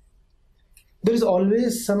 There is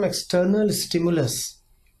always some external stimulus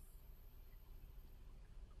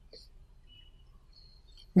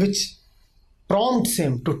which prompts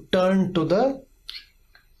him to turn to the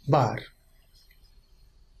bar.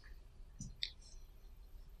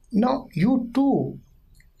 Now you too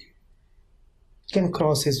can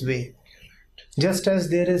cross his way, just as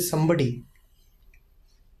there is somebody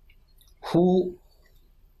who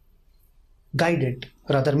misguided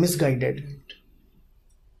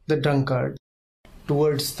the drunkard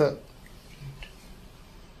towards the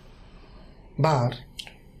bar.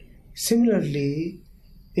 Similarly,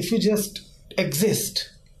 if you just exist,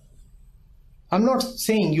 I'm not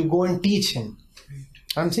saying you go and teach him,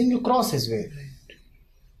 I'm saying you cross his way.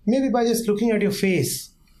 Maybe by just looking at your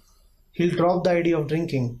face, he'll drop the idea of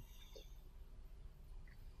drinking.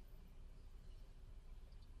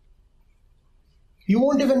 You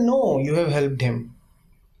won't even know you have helped him.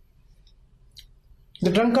 The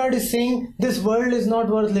drunkard is saying, this world is not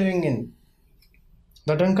worth living in.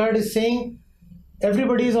 The drunkard is saying,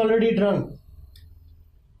 everybody is already drunk.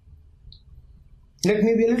 Let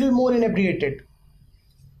me be a little more inebriated.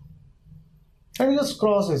 And just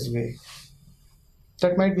cross his way.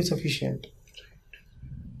 That might be sufficient.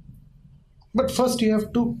 But first you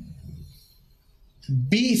have to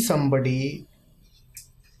be somebody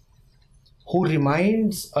who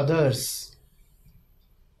reminds others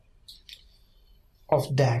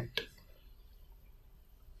of that.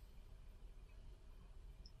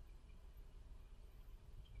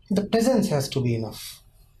 The presence has to be enough.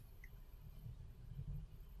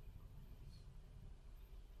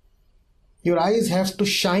 Your eyes have to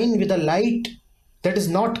shine with a light that is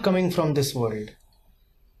not coming from this world.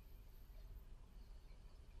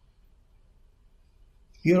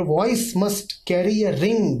 Your voice must carry a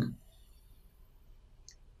ring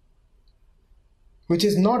which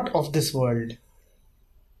is not of this world.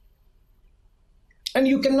 And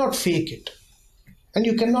you cannot fake it. And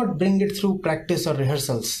you cannot bring it through practice or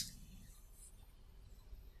rehearsals.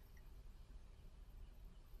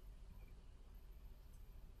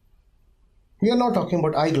 We are not talking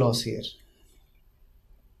about eyegloss here.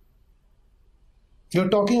 You're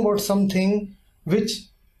talking about something which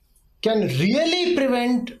can really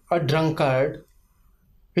prevent a drunkard,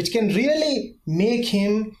 which can really make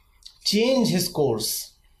him change his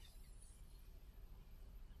course.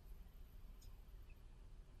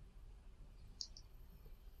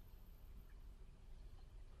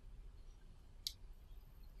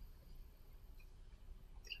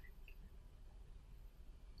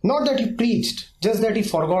 Not that he preached, just that he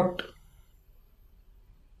forgot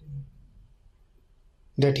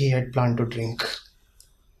that he had planned to drink.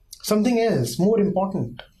 Something else, more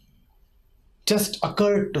important, just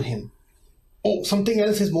occurred to him. Oh, something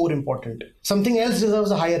else is more important. Something else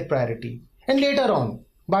deserves a higher priority. And later on,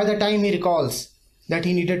 by the time he recalls that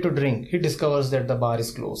he needed to drink, he discovers that the bar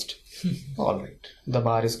is closed. All right, the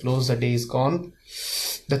bar is closed, the day is gone,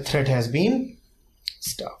 the threat has been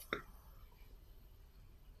stopped.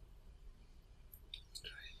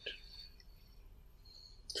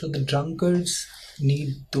 So the drunkards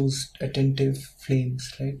need those attentive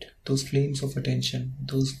flames, right? Those flames of attention.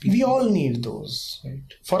 Those people. We all need those. Right.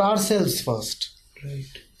 For ourselves first. Right.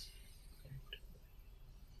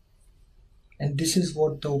 And this is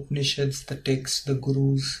what the Upanishads, the texts, the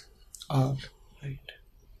gurus are. Right.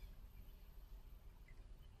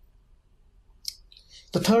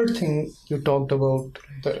 The third thing you talked about,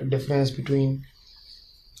 the difference between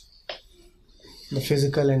the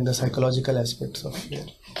physical and the psychological aspects of fear.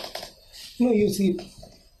 No, you see,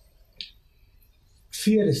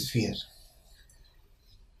 fear is fear.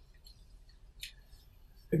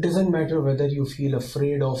 It doesn't matter whether you feel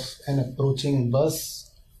afraid of an approaching bus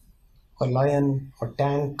or lion or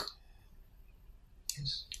tank,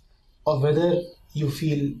 Yes. or whether you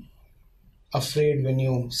feel afraid when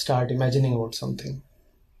you start imagining about something.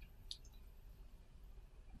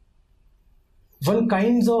 One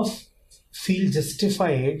kinds of feel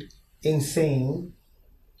justified in saying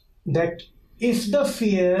that if the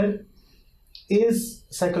fear is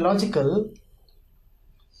psychological,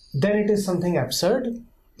 then it is something absurd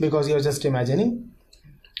because you are just imagining.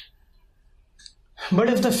 But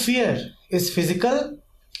if the fear is physical,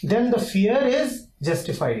 then the fear is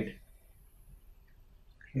justified.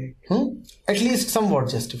 At least somewhat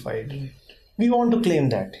justified. We want to claim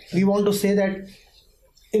that. We want to say that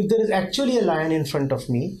if there is actually a lion in front of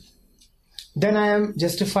me, then I am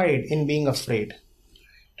justified in being afraid.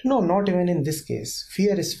 No, not even in this case.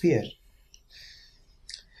 Fear is fear.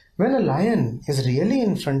 When a lion is really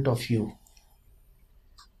in front of you,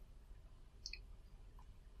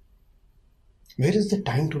 Where is the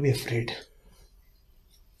time to be afraid?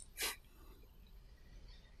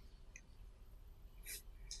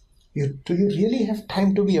 Do you really have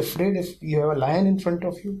time to be afraid if you have a lion in front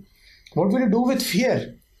of you? What will you do with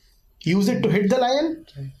fear? Use it to hit the lion?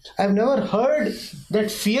 Right. I've never heard that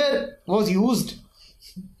fear was used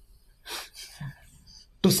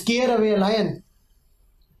to scare away a lion.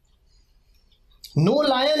 No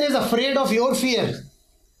lion is afraid of your fear.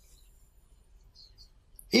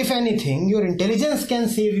 If anything, your intelligence can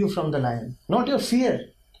save you from the lion, not your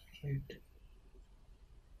fear. Right.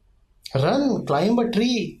 Run, climb a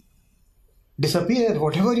tree, disappear,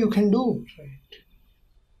 whatever you can do. Right.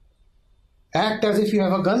 Act as if you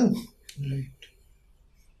have a gun. Right.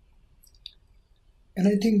 And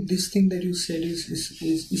I think this thing that you said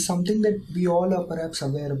is something that we all are perhaps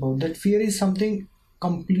aware about. That fear is something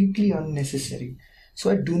completely unnecessary. So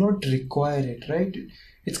I do not require it, right?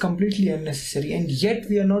 It's completely unnecessary, and yet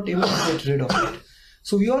we are not able to get rid of it.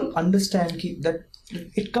 So we all understand that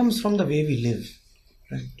it comes from the way we live.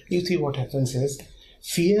 Right. You see what happens is,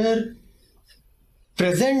 fear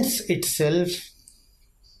presents itself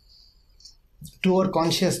to our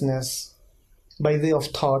consciousness by way of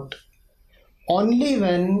thought only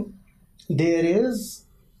when there is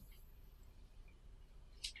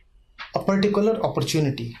a particular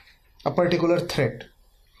opportunity, a particular threat.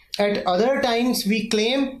 At other times we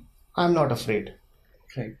claim, I'm not afraid.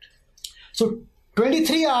 Right. So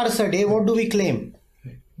 23 hours a day, what do we claim?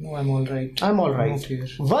 No, I'm all right. I'm all right. No fear.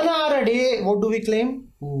 1 hour a day, what do we claim?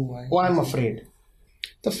 Oh, I'm afraid.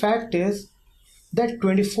 The fact is that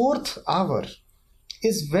 24th hour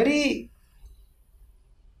is very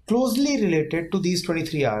closely related to these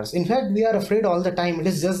 23 hours. In fact, we are afraid all the time. It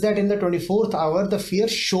is just that in the 24th hour, the fear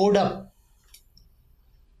showed up.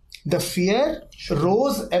 The fear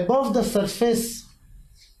rose above the surface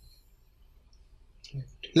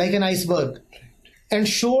like an iceberg and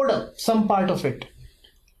showed up some part of it.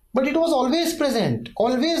 But it was always present,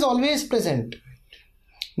 always present.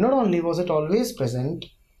 Not only was it always present,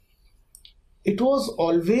 it was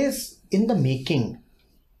always in the making.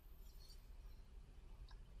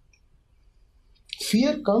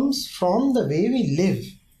 Fear comes from the way we live.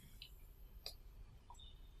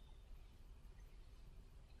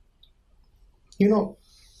 You know,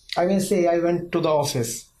 I may say I went to the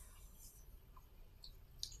office,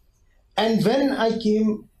 and when I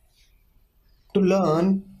came to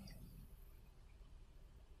learn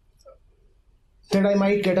that I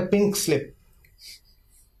might get a pink slip,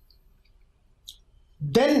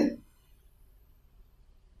 then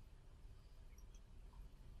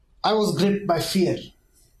I was gripped by fear.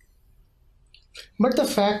 But the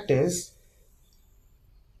fact is,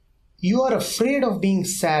 you are afraid of being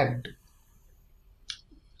sacked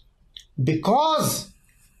because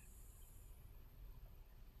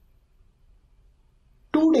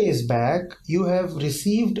 2 days back you have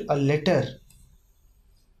received a letter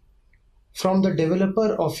from the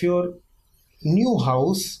developer of your new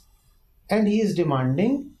house, and he is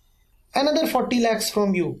demanding another 40 lakhs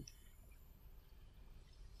from you.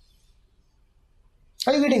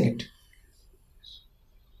 Are you getting it?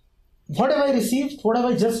 What have I received? What have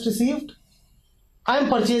I just received? I am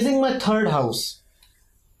purchasing my third house.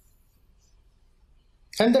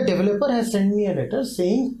 And the developer has sent me a letter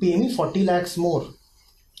saying, pay me 40 lakhs more.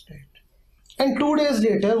 Right. And 2 days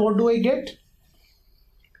later, what do I get?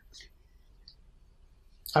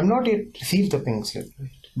 I'm not yet received the pink slip. Right.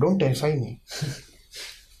 Don't terrify me.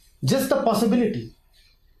 Just the possibility.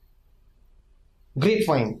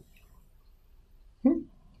 Grapevine.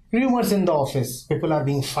 Rumors in the office. People are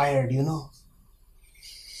being fired, you know.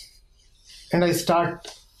 And I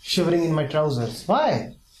start shivering in my trousers.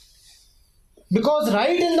 Why? Because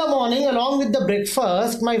right in the morning, along with the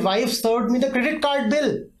breakfast, my wife served me the credit card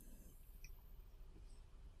bill.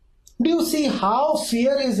 Do you see how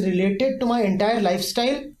fear is related to my entire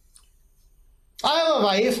lifestyle? I have a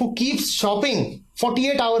wife who keeps shopping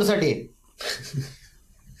 48 hours a day.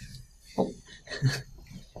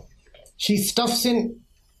 She stuffs in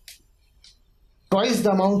twice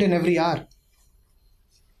the amount in every hour.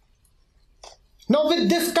 Now, with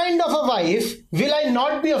this kind of a wife, will I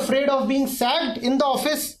not be afraid of being sacked in the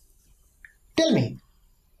office? Tell me.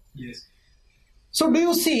 Yes. So, do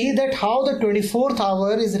you see that how the 24th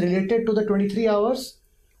hour is related to the 23 hours?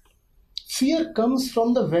 Fear comes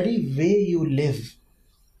from the very way you live.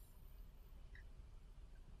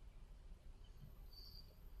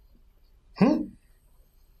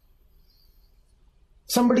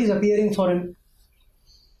 Somebody is appearing for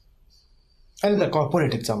another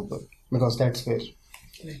corporate example, because that's where.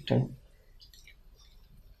 Right.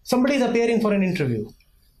 Somebody is appearing for an interview.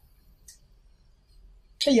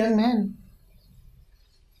 A young man,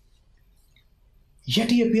 Yet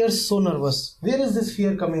he appears so nervous. Where is this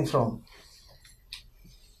fear coming from?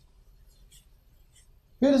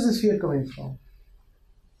 Where is this fear coming from?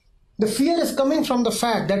 The fear is coming from the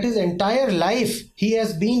fact that his entire life he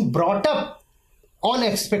has been brought up on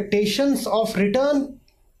expectations of return.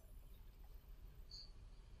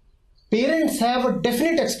 Parents have a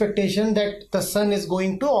definite expectation that the son is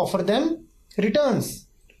going to offer them returns.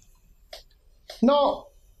 Now,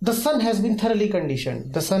 the son has been thoroughly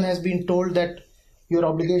conditioned. The son has been told that your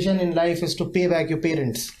obligation in life is to pay back your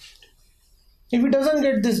parents. If he doesn't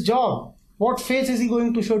get this job, what face is he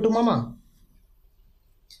going to show to mama?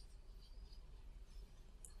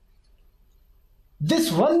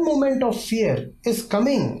 This one moment of fear is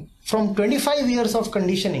coming from 25 years of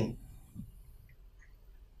conditioning.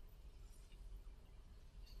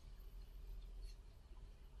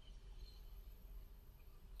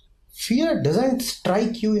 Fear doesn't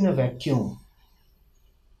strike you in a vacuum.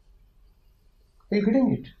 Are you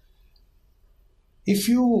getting it? If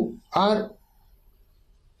you are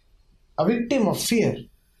a victim of fear,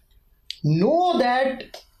 know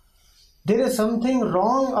that there is something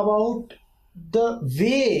wrong about the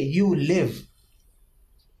way you live.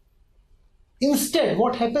 Instead,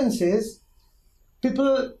 what happens is,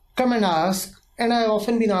 people come and ask, and I have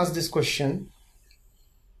often been asked this question,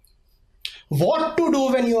 what to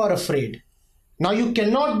do when you are afraid? Now you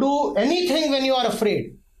cannot do anything when you are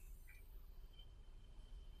afraid.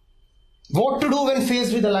 What to do when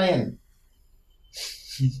faced with a lion?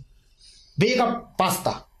 Bake a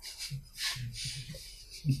pasta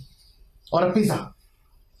or a pizza.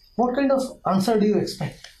 What kind of answer do you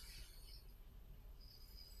expect?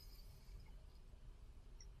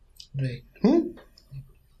 Right.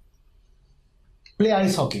 Play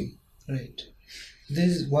ice hockey. Right.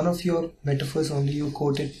 This is one of your metaphors only. You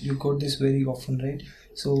quote this very often, right?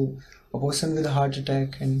 So a person with a heart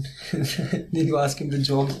attack, and then you ask him to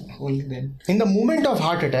jog only then. In the moment of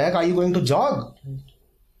heart attack, are you going to jog? Right.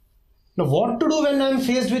 Now, what to do when I am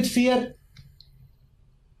faced with fear?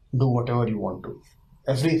 Do whatever you want to.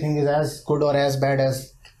 Everything is as good or as bad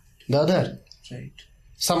as the other. Right.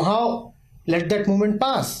 Somehow, let that moment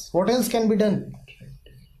pass. What else can be done?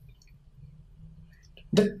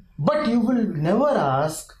 Right. But you will never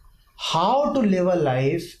ask how to live a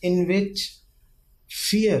life in which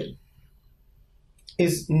fear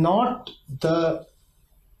is not the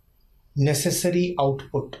necessary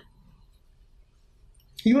output.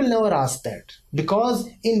 You will never ask that, because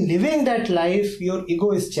in living that life, your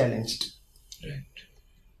ego is challenged. Right.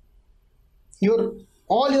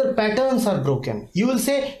 All your patterns are broken. You will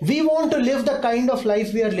say, we want to live the kind of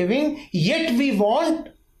life we are living, yet we want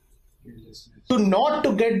to not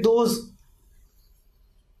to get those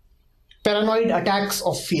paranoid attacks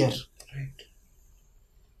of fear. Right.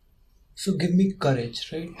 So give me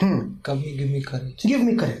courage, right? Give me courage. Give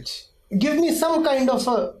me courage. Give me some kind of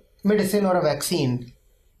a medicine or a vaccine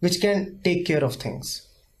which can take care of things.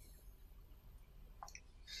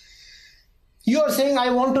 You are saying,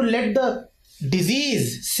 I want to let the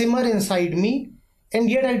disease simmer inside me, and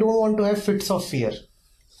yet I don't want to have fits of fear.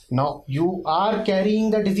 Now, you are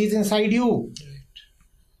carrying the disease inside you. Right.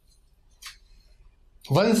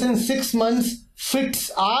 Once in 6 months,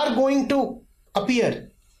 fits are going to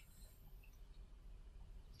appear.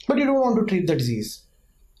 But you don't want to treat the disease.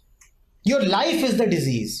 Your life is the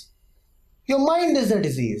disease. Your mind is the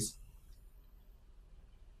disease.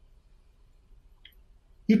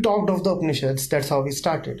 You talked of the Upanishads, that's how we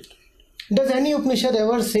started. Does any Upanishad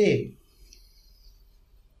ever say,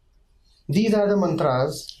 these are the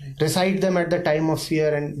mantras, recite them at the time of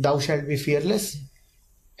fear and thou shalt be fearless?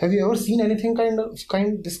 Have you ever seen anything this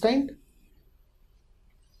kind?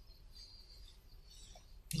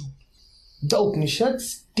 No. The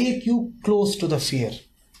Upanishads take you close to the fear.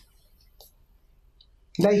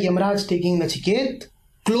 Like Yamraj taking Nachiket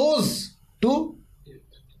close to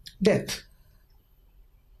death.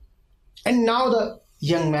 And now the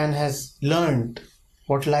young man has learned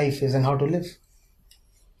what life is and how to live.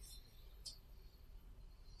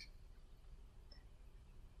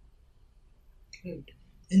 Right.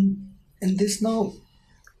 In this now,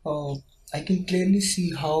 I can clearly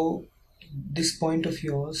see how this point of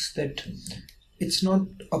yours, that it's not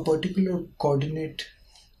a particular coordinate,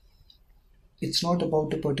 it's not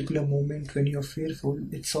about a particular moment when you're fearful,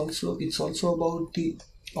 it's also about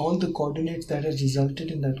all the coordinates that have resulted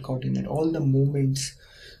in that coordinate, all the moments.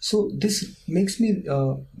 So this makes me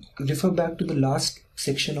refer back to the last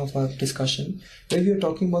section of our discussion, where we are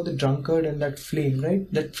talking about the drunkard and that flame,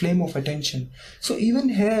 right? That flame of attention. So even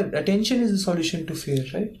here, attention is the solution to fear,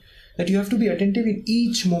 right? That you have to be attentive in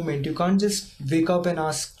each moment. You can't just wake up and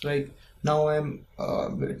ask, like, now I'm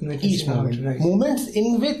witnessing Each moment. right. Moments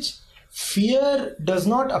in which fear does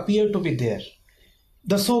not appear to be there.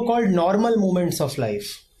 The so-called normal moments of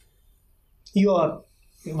life. You are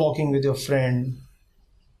walking with your friend,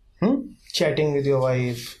 chatting with your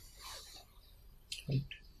wife,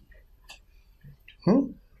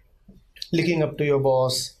 looking up to your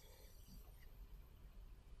boss,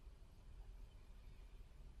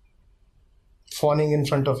 fawning in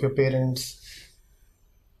front of your parents.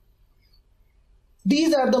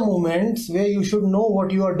 These are the moments where you should know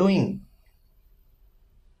what you are doing.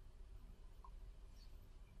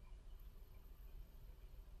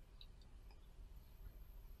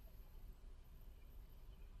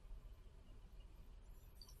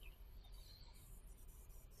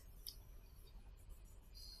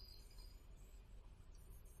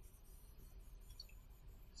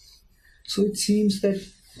 So it seems that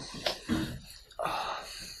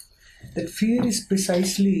fear is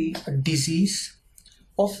precisely a disease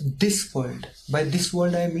of this world. By this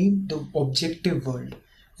world I mean the objective world,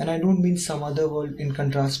 and I don't mean some other world in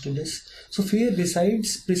contrast to this. So fear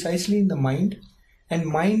resides precisely in the mind, and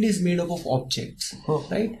mind is made up of objects,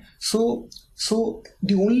 right? So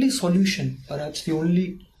the only solution, perhaps the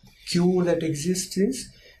only cure that exists, is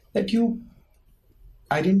that you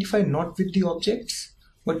identify not with the objects,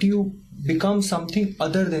 but you become something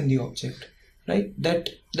other than the object, right?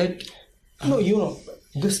 No,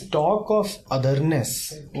 this talk of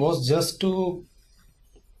otherness was just to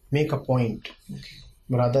make a point,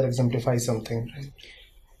 rather exemplify something. Right.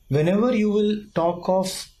 Whenever you will talk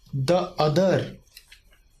of the other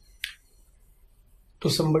to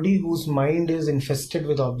somebody whose mind is infested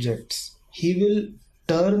with objects, he will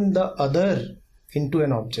turn the other into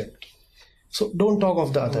an object. So don't talk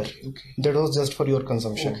of the other. Okay. That was just for your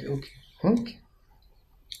consumption. Okay.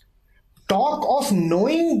 Talk of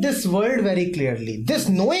knowing this world very clearly. This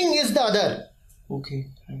knowing is the other. Okay.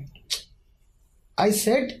 Right. I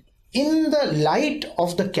said, in the light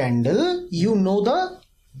of the candle, you know the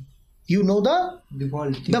world.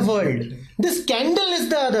 The world. This candle is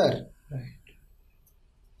the other. Right.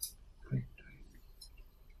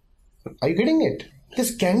 Are you getting it?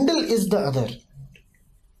 This candle is the other.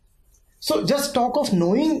 So just talk of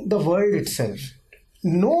knowing the world itself.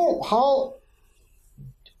 Know how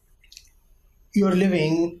you're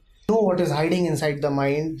living. Know what is hiding inside the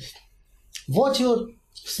mind. Watch your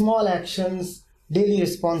small actions, daily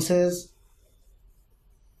responses.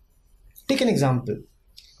 Take an example.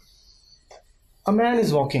 A man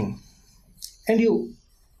is walking and you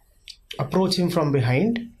approach him from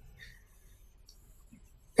behind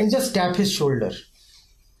and just tap his shoulder.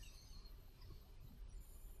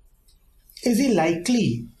 Is he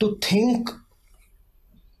likely to think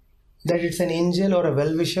that it's an angel or a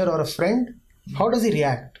well-wisher or a friend? How does he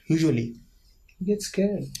react usually? He gets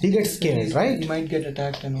scared. He gets scared, right? He might get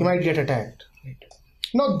attacked. He might get attacked. Right.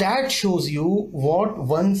 Now that shows you what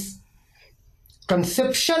one's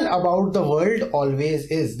conception about the world always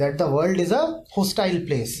is, that the world is a hostile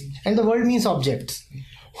place, and the world means objects.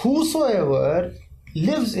 Whosoever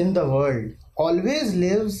lives in the world always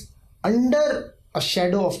lives under a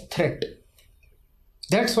shadow of threat.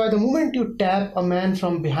 That's why the moment you tap a man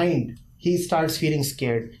from behind, he starts feeling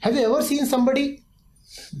scared. Have you ever seen somebody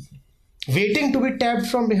waiting to be tapped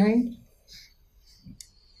from behind?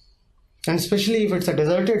 And especially if it's a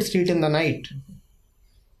deserted street in the night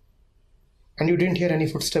and you didn't hear any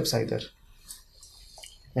footsteps either,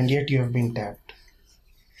 and yet you have been tapped.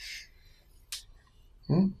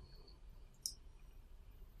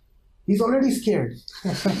 He's already scared.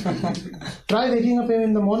 Try waking up him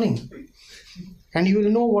in the morning and you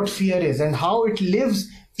will know what fear is and how it lives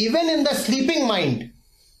even in the sleeping mind.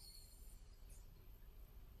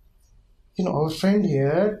 Our friend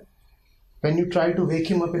here, when you try to wake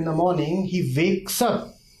him up in the morning, he wakes up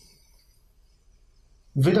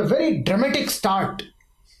with a very dramatic start.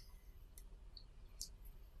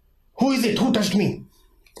 Who is it? Who touched me?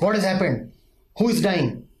 What has happened? Who is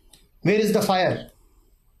dying? Where is the fire?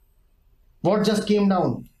 What just came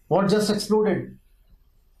down? What just exploded?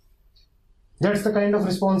 That's the kind of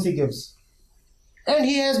response he gives. And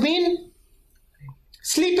he has been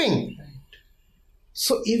sleeping.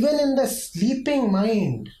 So even in the sleeping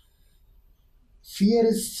mind, fear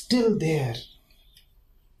is still there.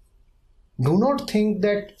 Do not think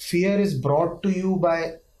that fear is brought to you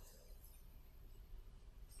by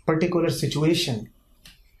particular situation.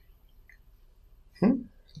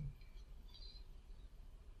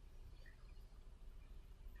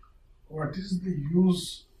 What is the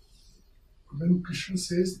use when Krishna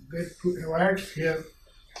says that to avoid fear,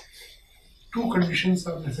 two conditions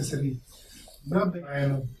are necessary? Not that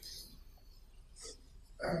I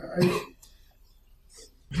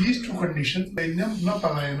these two conditions, Dainyam na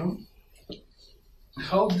palayanam,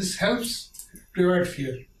 how this helps to avoid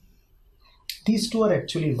fear? These two are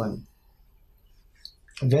actually one.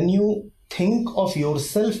 When you think of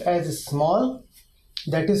yourself as small,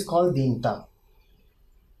 that is called Deenta.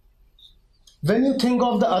 When you think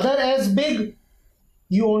of the other as big,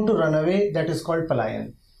 you want to run away, that is called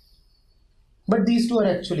Palayan. But these two are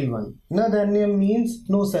actually one. Na Danyam means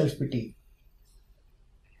no self-pity.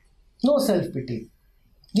 No self-pity.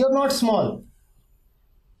 You're not small.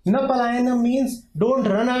 Na Palayanam means don't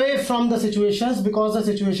run away from the situations because the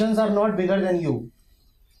situations are not bigger than you.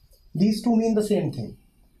 These two mean the same thing.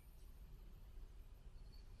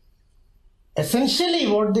 Essentially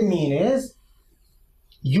what they mean is,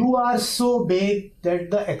 you are so big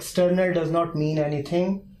that the external does not mean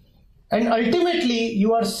anything, and ultimately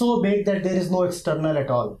you are so big that there is no external at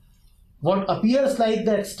all. What appears like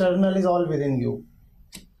the external is all within you.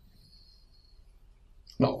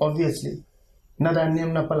 Now obviously, na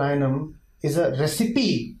Danyam na Palayanam is a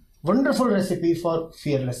recipe, wonderful recipe for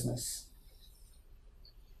fearlessness.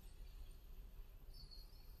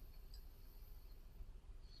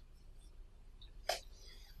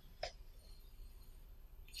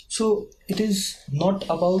 So it is not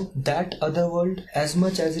about that other world as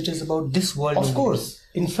much as it is about this world. Of only. course.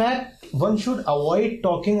 In fact, one should avoid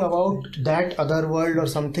talking about that other world or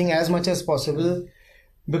something as much as possible,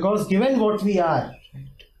 because given what we are,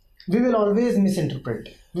 we will always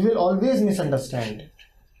misinterpret. We will always misunderstand.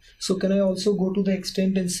 So can I also go to the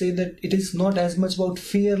extent and say that it is not as much about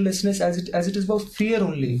fearlessness as it is about fear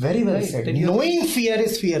only? Very well right? said. That Knowing fear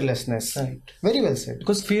is fearlessness. Right. Very well said.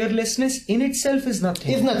 Because fearlessness in itself is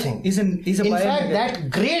nothing. Is nothing. Is a In fact, bionegative. that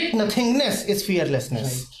great nothingness is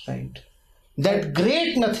fearlessness. Right. That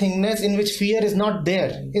great nothingness in which fear is not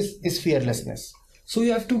there is fearlessness. So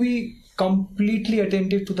you have to be completely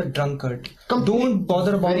attentive to the drunkard. Don't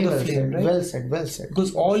bother about Very the well flame, said. right? Well said, well said.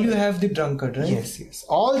 Because all you have the drunkard, right? Yes.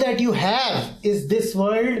 All that you have is this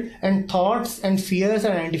world and thoughts and fears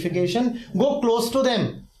and identification. Go close to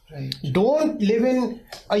them. Right. Don't live in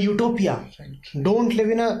a utopia. Right. Don't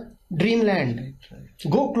live in a dreamland.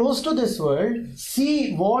 Right. Go close to this world.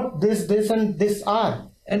 See what this and this are.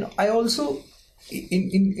 And I also,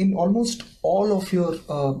 in almost all of your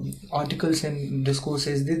articles and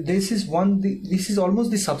discourses, this is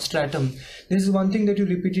almost the substratum. This is one thing that you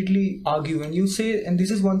repeatedly argue, and you say, and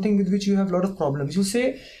this is one thing with which you have a lot of problems. You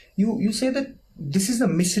say that this is the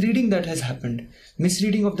misreading that has happened,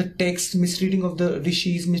 misreading of the text, misreading of the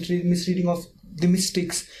rishis, misreading of the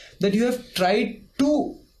mystics, that you have tried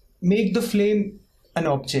to make the flame an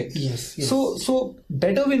object. Yes. So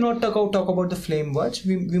better we not talk about the flame much.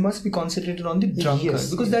 We must be concentrated on the drunkard,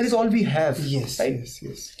 because that is all we have. Yes. Right?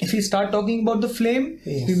 Yes. If we start talking about the flame,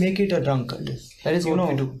 Yes. we make it a drunkard. Yes. That is what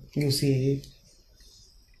we do. You see,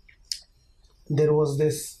 there was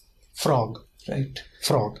this frog. Right.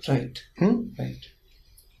 Right. Right.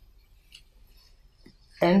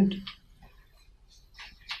 And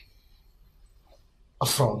a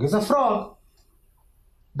frog is a frog.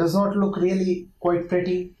 Does not look really quite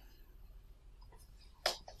pretty.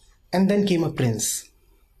 And then came a prince.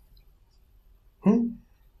 And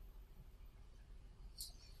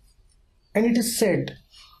it is said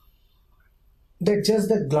that just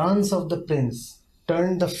the glance of the prince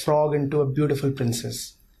turned the frog into a beautiful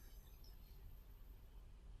princess.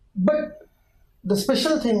 But the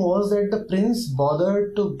special thing was that the prince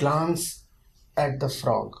bothered to glance at the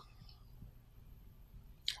frog.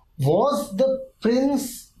 Was the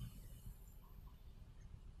prince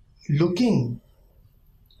looking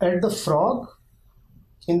at the frog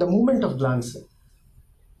in the moment of glancing?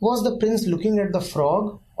 Was the prince looking at the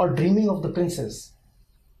frog or dreaming of the princess?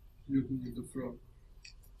 Looking at the frog.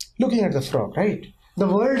 Looking at the frog, right? The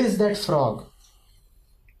world is that frog.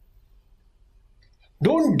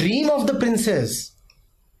 Don't dream of the princess.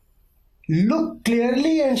 Look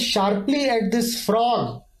clearly and sharply at this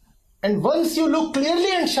frog. And once you look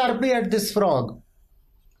clearly and sharply at this frog,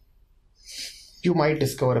 you might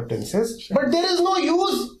discover a princess. But there is no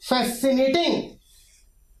use fascinating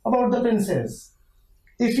about the princess.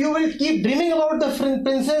 If you will keep dreaming about the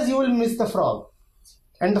princess, you will miss the frog.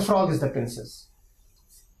 And the frog is the princess.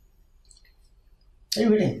 Are you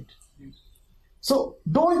getting it? Yes. So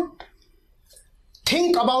don't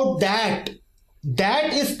think about that.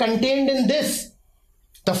 That is contained in this.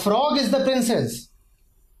 The frog is the princess.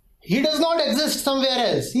 He does not exist somewhere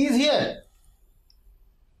else. He is here.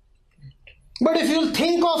 But if you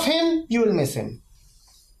think of him, you will miss him.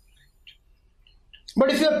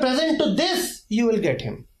 But if you are present to this, you will get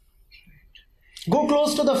him. Go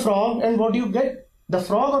close to the frog, and what do you get? The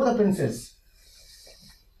frog or the princess?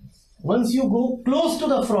 Once you go close to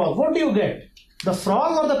the frog, what do you get? The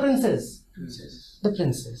frog or the princess? Princess. The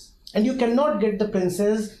princess. And you cannot get the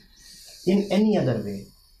princess in any other way.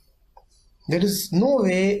 There is no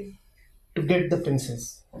way to get the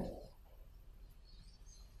princess.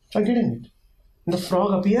 Are you getting it? The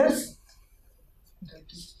frog appears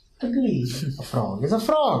ugly. A frog is a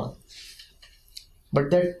frog. But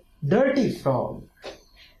that dirty frog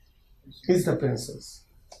is the princess.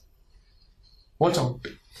 Watch out.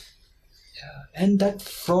 Yeah. And that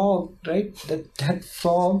frog, right? That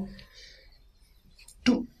frog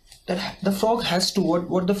the frog has to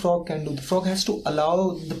what the frog can do. The frog has to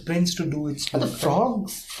allow the prince to do its But the work.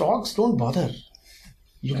 frogs don't bother.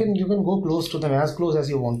 You can go close to them, as close as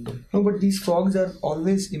you want to. No, but these frogs are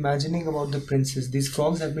always imagining about the princess. These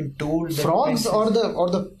frogs have been told that Frogs princess-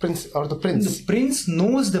 or the prince. The prince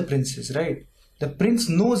knows the princess, right? The prince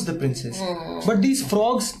knows the princess. But these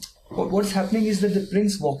frogs, what's happening is that the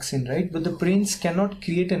prince walks in, right? But the prince cannot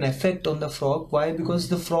create an effect on the frog. Why? Because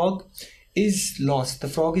the frog is lost. The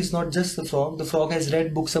frog is not just the frog. The frog has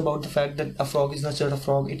read books about the fact that a frog is not just a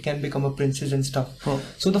frog. It can become a princess and stuff.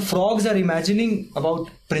 So the frogs are imagining about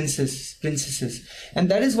princesses. And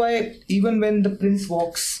that is why even when the prince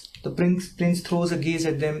walks, the prince throws a gaze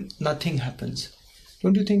at them, nothing happens.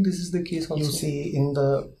 Don't you think this is the case also? You see, in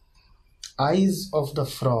the eyes of the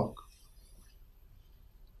frog,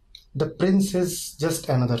 the prince is just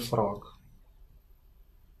another frog.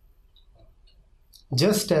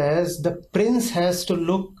 Just as the prince has to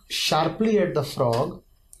look sharply at the frog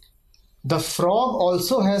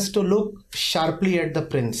also has to look sharply at the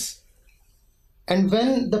prince. And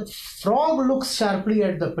when the frog looks sharply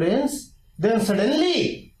at the prince, then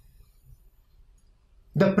suddenly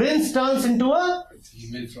the prince turns into a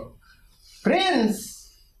Female frog.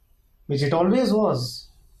 prince, which it always was.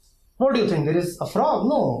 What do you think? There is a frog?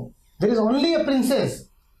 No. There is only a princess.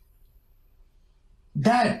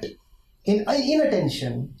 That in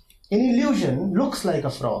attention, in illusion, looks like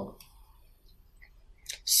a frog.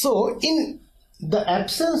 So in the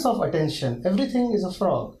absence of attention, everything is a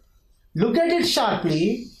frog. Look at it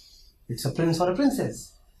sharply, it's a prince or a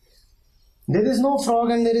princess. There is no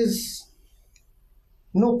frog and there is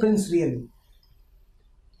no prince really.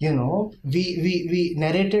 You know, we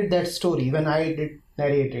narrated that story when I did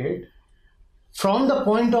narrate it from the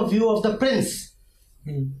point of view of the prince.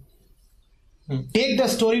 Take the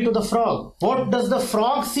story to the frog. What does the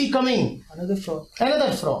frog see coming? Another frog.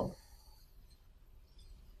 Another frog.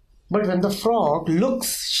 But when the frog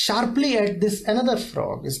looks sharply at this another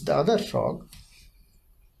frog, is the other frog,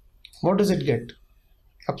 what does it get?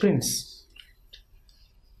 A prince.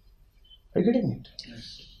 Are you getting it?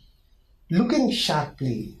 Yes. Looking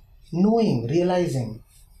sharply, knowing, realizing,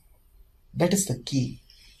 that is the key.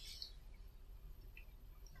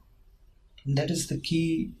 And that is the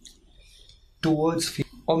key towards fear.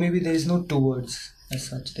 Or maybe there is no towards as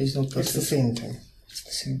such. There is no process. It's the same thing. It's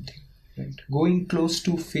the same thing. Right. Going close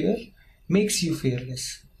to fear makes you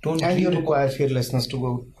fearless. Don't And you read require fearlessness to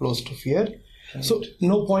go close to fear. Right. So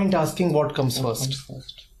no point asking what comes what first. comes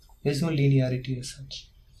first. There is no linearity as such.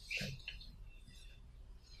 Right.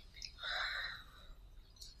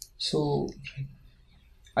 So, right.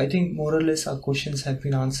 I think more or less our questions have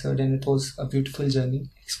been answered, and it was a beautiful journey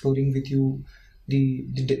exploring with you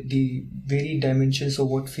the varied dimensions of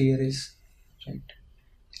what fear is. Right.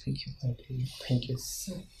 Thank you. Thank you.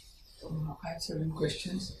 So, I have certain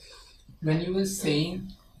questions. When you were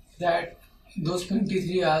saying that those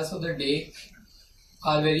 23 hours of the day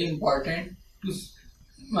are very important to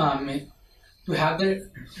have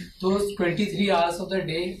those 23 hours of the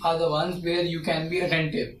day are the ones where you can be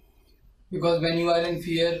attentive. Because when you are in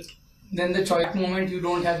fear, then the choice moment you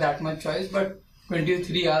don't have that much choice, but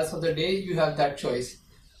 23 hours of the day you have that choice.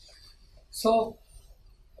 So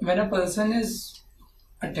when a person is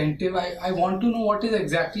attentive, I want to know what is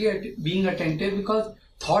exactly being attentive, because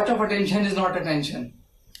thought of attention is not attention,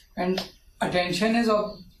 and attention is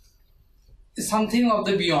something of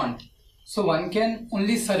the beyond. So one can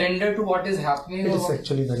only surrender to what is happening. It is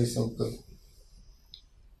actually very simple.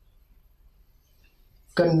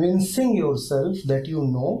 Convincing yourself that you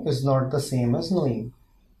know is not the same as knowing.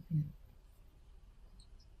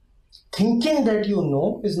 Thinking that you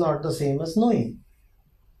know is not the same as knowing.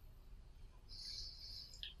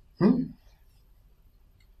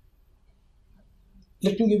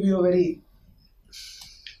 Let me give you a very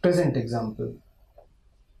present example.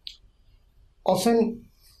 Often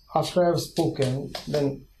after I have spoken,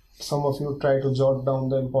 then some of you try to jot down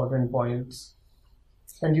the important points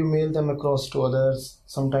and you mail them across to others,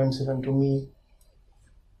 sometimes even to me.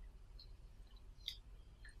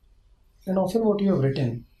 And often what you have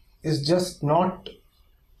written is just not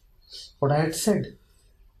what I had said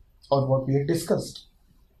or what we had discussed.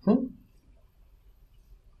 And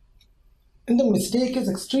the mistake is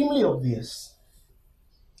extremely obvious.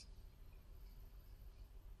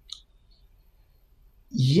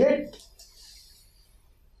 Yet,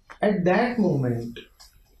 at that moment,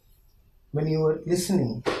 when you were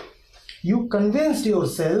listening, you convinced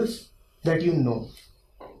yourself that you know.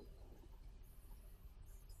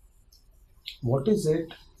 What is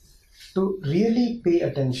it? To really pay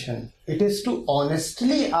attention. It is to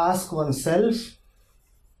honestly ask oneself,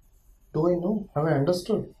 do I know? Have I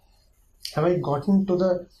understood? Have I gotten to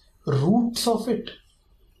the roots of it?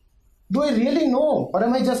 Do I really know, or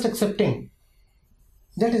am I just accepting?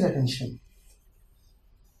 That is attention.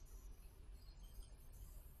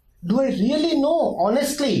 Do I really know?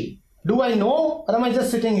 Honestly, do I know, or am I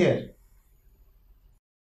just sitting here?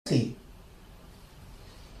 See,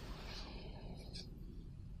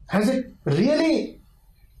 has it really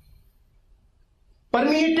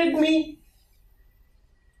permeated me?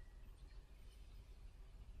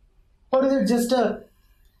 Or is it just a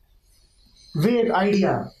vague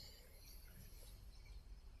idea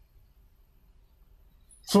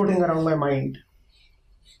floating around my mind?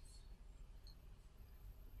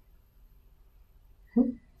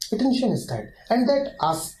 Attention is that. And that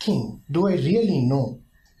asking, do I really know?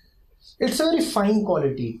 It's a very fine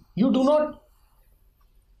quality. You do not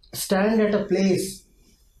stand at a place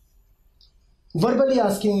verbally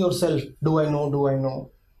asking yourself, do I know, do I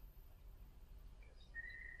know?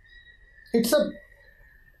 It's a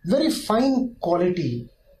very fine quality.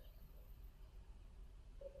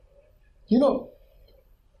 You know,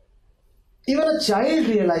 even a child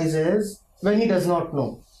realizes when he does not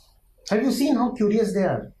know. Have you seen how curious they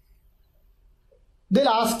are? They'll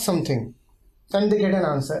ask something and they get an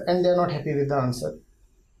answer and they're not happy with the answer.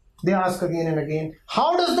 They ask again and again.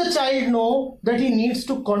 How does the child know that he needs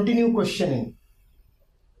to continue questioning?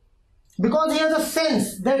 Because he has a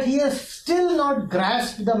sense that he has still not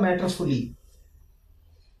grasped the matter fully.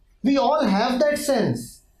 We all have that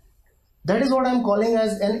sense. That is what I'm calling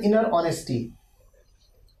as an inner honesty.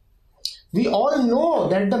 We all know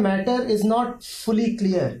that the matter is not fully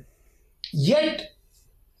clear. Yet,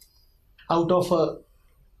 out of a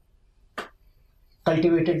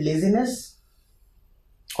cultivated laziness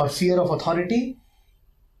or fear of authority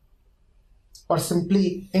or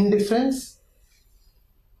simply indifference,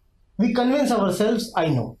 we convince ourselves, I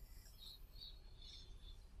know.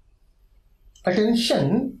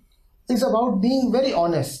 Attention is about being very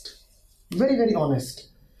honest, very, very honest.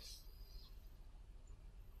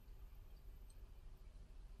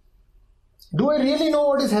 Do I really know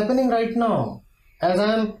what is happening right now as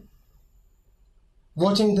I am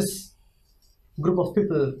watching this group of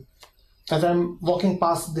people, as I am walking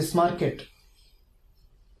past this market,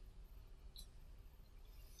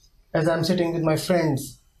 as I am sitting with my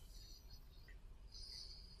friends,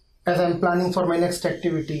 as I am planning for my next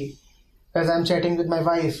activity, as I am chatting with my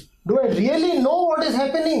wife? Do I really know what is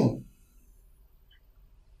happening?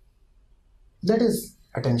 That is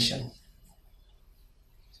attention.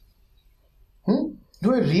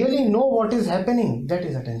 Do I really know what is happening? That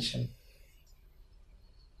is attention.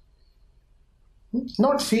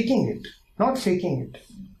 Not faking it. Not faking it.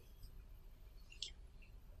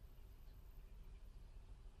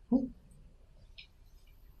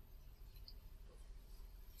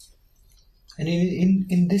 And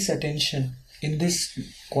in this attention, in this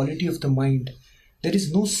quality of the mind, there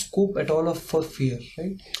is no scope at all for fear,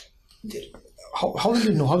 right? How will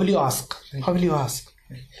you know? How will you ask? Right. How will you ask?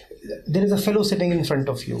 Right. There is a fellow sitting in front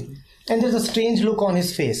of you and there's a strange look on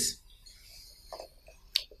his face.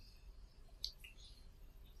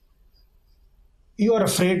 You are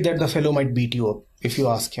afraid that the fellow might beat you up if you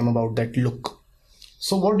ask him about that look.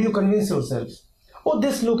 So what do you convince yourself? Oh,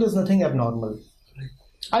 this look is nothing abnormal.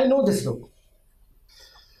 I know this look.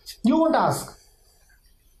 You won't ask.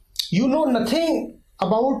 You know nothing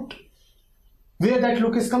about where that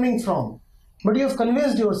look is coming from. But you have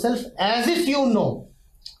convinced yourself as if you know.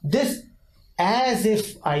 This as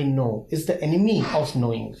if I know is the enemy of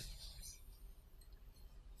knowing.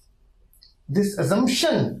 This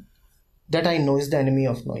assumption that I know is the enemy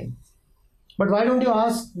of knowing. But why don't you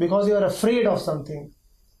ask? Because you are afraid of something.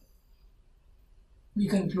 We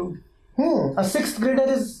conclude. A sixth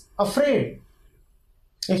grader is afraid.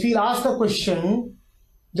 If he'll ask a question,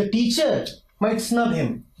 the teacher might snub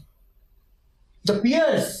him. The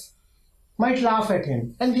peers might laugh at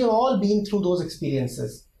him. And we have all been through those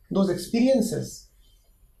experiences. Those experiences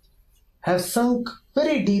have sunk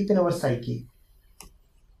very deep in our psyche.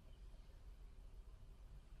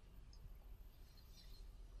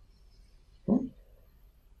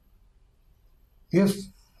 You have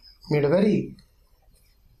made a very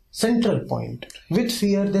central point. With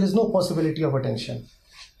fear, there is no possibility of attention.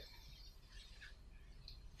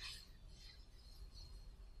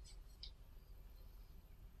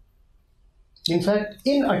 In fact,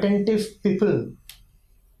 inattentive people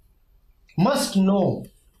must know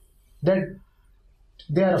that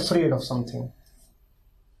they are afraid of something.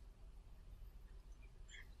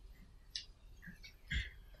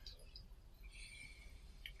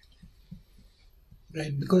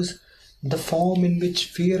 Right, because the form in which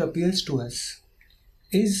fear appears to us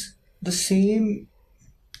is the same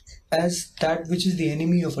as that which is the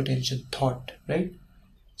enemy of attention, thought, right?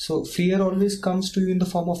 So fear always comes to you in the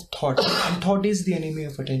form of thought, and thought is the enemy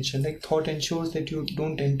of attention. Like thought ensures that you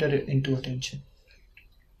don't enter into attention.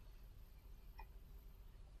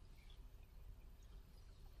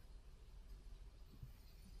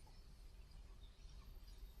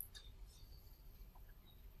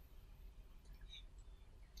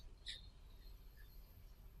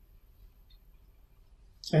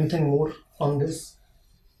 Anything more on this?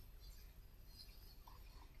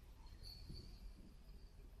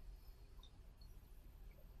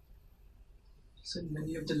 So in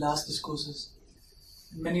many of the last discourses,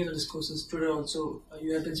 many of the discourses today also,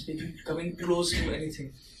 you have been speaking, coming close to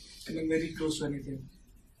anything, coming very close to anything.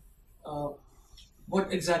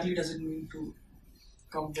 What exactly does it mean to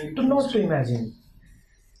come very To close? not to imagine.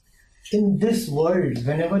 In this world,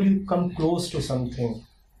 whenever you come close to something,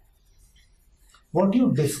 what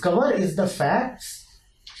you discover is the facts,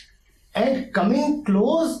 and coming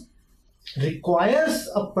close requires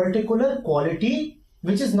a particular quality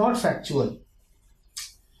which is not factual.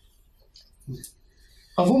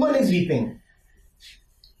 A woman is weeping.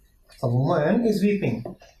 A woman is weeping.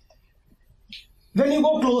 When you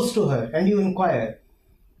go close to her and you inquire,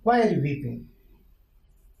 why are you weeping?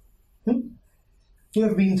 You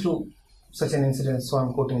have been through such an incident, so I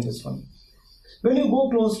am quoting this one. When you go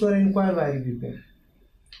close to her and inquire, why are you weeping?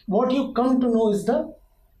 What you come to know is the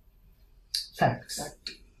facts.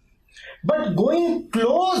 But going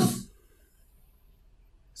close,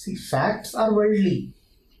 see, facts are worldly.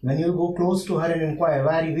 When you go close to her and inquire,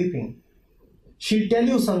 why are you weeping? She'll tell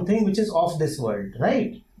you something which is of this world,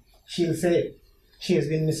 right? She'll say she has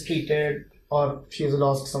been mistreated, or she has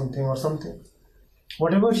lost something or something.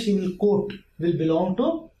 Whatever she will quote will belong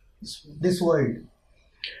to this world.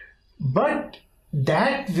 But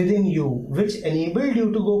that within you which enabled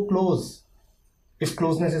you to go close, if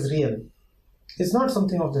closeness is real, is not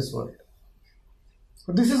something of this world.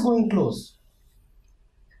 But this is going close.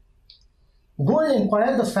 Go and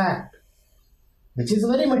inquire the fact, which is a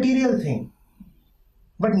very material thing.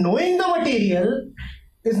 But knowing the material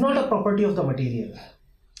is not a property of the material.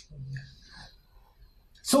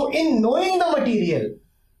 So in knowing the material,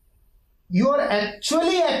 you are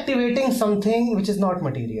actually activating something which is not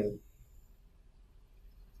material.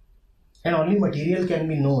 And only material can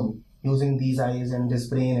be known using these eyes and this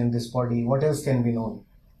brain and this body. What else can be known?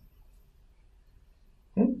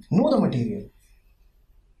 Know the material.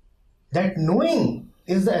 That knowing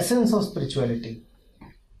is the essence of spirituality.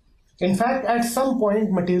 In fact, at some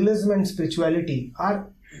point, materialism and spirituality are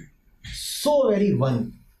so very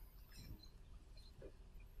one.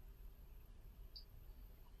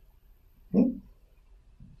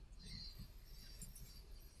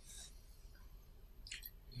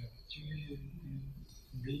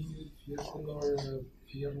 Being fearful or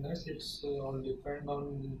fearless, it's all depend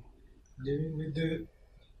on living with the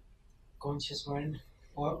conscious mind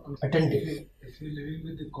or Attentive. If you're living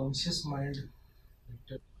with the conscious mind,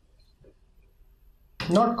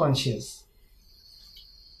 Not conscious.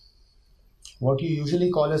 What you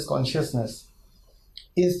usually call as consciousness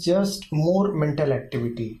is just more mental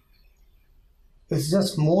activity. It's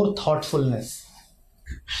just more thoughtfulness.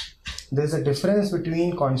 There's a difference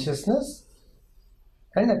between consciousness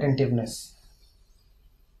and attentiveness.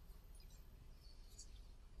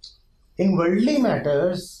 In worldly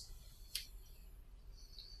matters,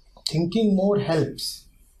 thinking more helps.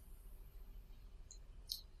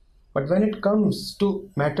 But when it comes to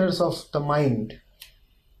matters of the mind,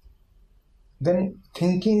 then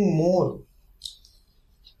thinking more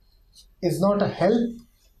is not a help,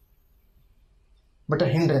 but a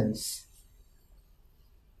hindrance.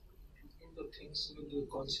 the things with the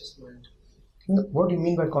conscious mind. What do you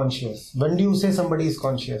mean by conscious? When do you say somebody is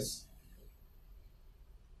conscious?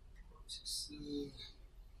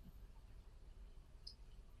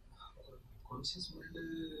 Conscious mind,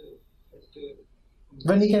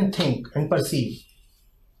 When he can think and perceive.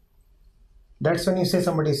 That's when you say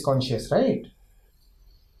somebody is conscious, right?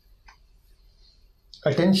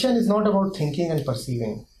 Attention is not about thinking and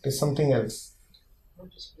perceiving. It is something else.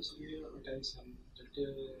 not especially attention, that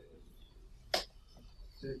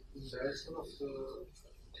the direction of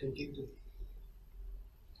thinking to.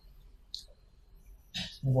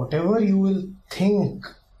 Whatever you will think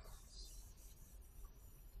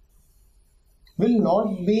will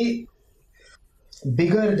not be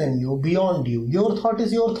bigger than you, beyond you. Your thought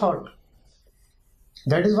is your thought.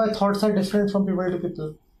 That is why thoughts are different from people to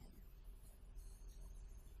people.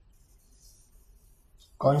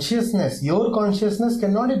 Consciousness, your consciousness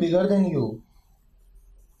cannot be bigger than you.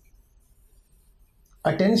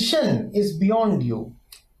 Attention is beyond you.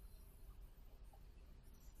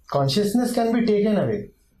 Consciousness can be taken away.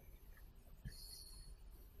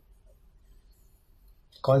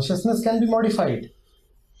 Consciousness can be modified.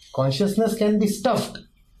 Consciousness can be stuffed.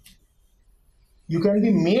 You can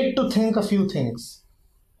be made to think a few things.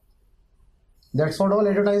 That's what all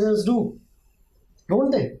advertisers do,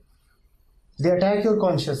 don't they? They attack your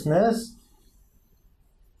consciousness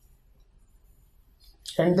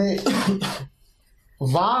and they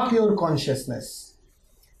warp your consciousness.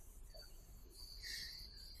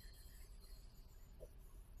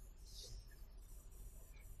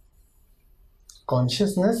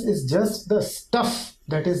 Consciousness is just the stuff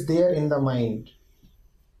that is there in the mind,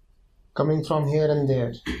 coming from here and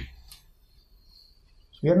there.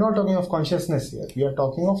 We are not talking of consciousness here, we are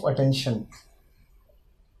talking of attention.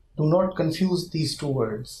 Do not confuse these two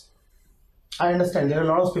words. I understand there are a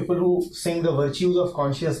lot of people who sing the virtues of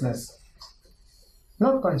consciousness.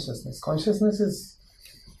 Not consciousness. Consciousness is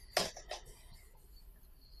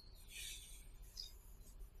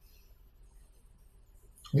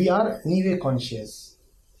we are anyway conscious.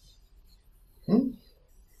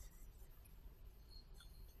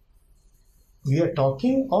 We are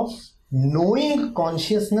talking of knowing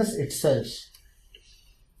consciousness itself.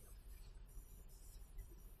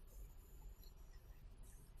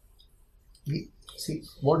 See,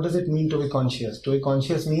 what does it mean to be conscious? To be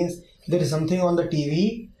conscious means there is something on the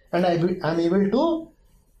TV and I'm able to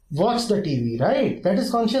watch the TV, right? That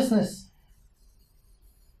is consciousness.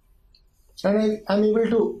 And I'm able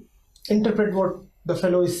to interpret what the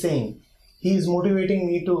fellow is saying. He is motivating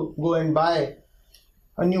me to go and buy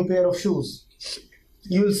a new pair of shoes.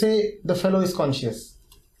 You will say the fellow is conscious.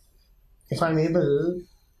 If I'm able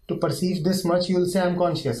to perceive this much, you will say I'm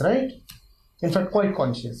conscious, right? In fact, quite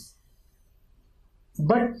conscious.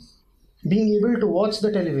 But being able to watch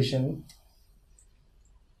the television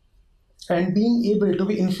and being able to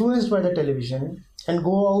be influenced by the television and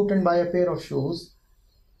go out and buy a pair of shoes,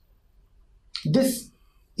 this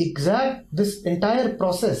entire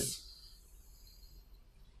process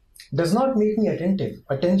does not make me attentive.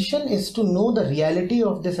 Attention is to know the reality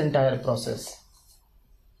of this entire process.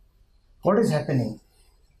 What is happening?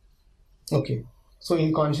 Okay, so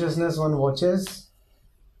in consciousness one watches,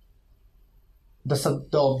 the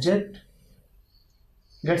object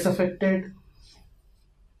gets affected,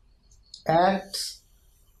 acts,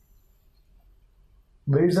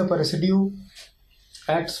 builds up a residue,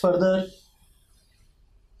 acts further.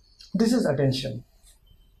 This is attention.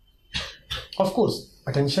 Of course,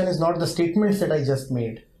 attention is not the statements that I just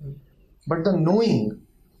made, but the knowing.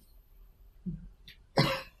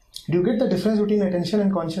 Do you get the difference between attention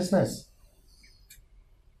and consciousness?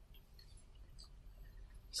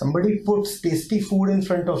 Somebody puts tasty food in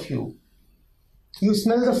front of you. You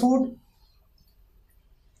smell the food?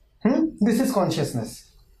 This is consciousness.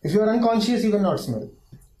 If you are unconscious, you will not smell.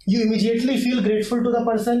 You immediately feel grateful to the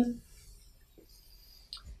person.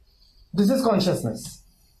 This is consciousness.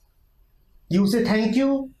 You say thank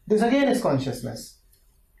you. This again is consciousness.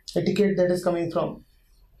 Etiquette that is coming from.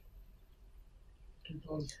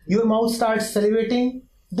 Your mouth starts salivating.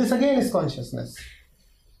 This again is consciousness.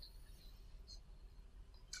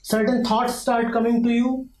 Certain thoughts start coming to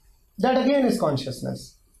you. That again is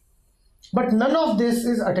consciousness. But none of this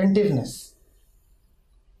is attentiveness.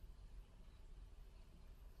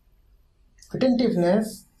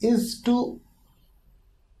 Attentiveness is to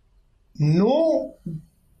know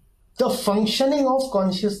the functioning of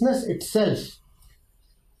consciousness itself.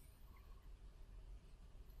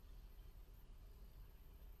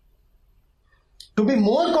 To be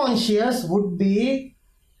more conscious would be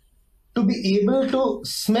to be able to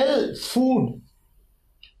smell food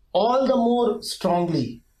all the more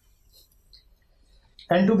strongly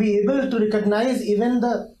and to be able to recognize even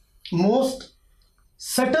the most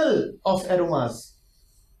subtle of aromas.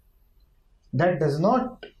 That does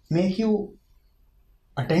not make you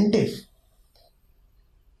attentive.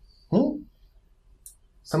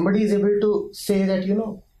 Somebody is able to say that,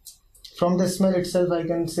 from the smell itself I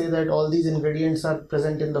can say that all these ingredients are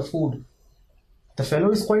present in the food. The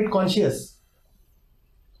fellow is quite conscious,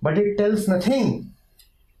 but it tells nothing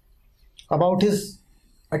about his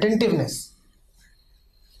attentiveness.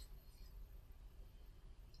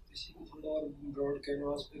 इसी को थोड़ा broad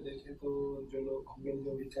canvas पे देखें तो जो लोग हम लोग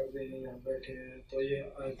जो भी कर रहे हैं यहाँ बैठे हैं तो ये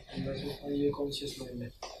मैं सोचता हूँ ये कॉन्शियस माइंड है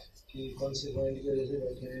कि कॉन्शियस माइंड की वजह से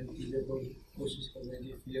बैठे हैं चीज़ों को कोशिश कर रहे हैं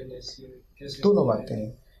कि फियरलेस कैसे दोनों बातें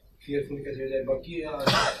हैं। फियरफुल कैसे हो जाए, बाकी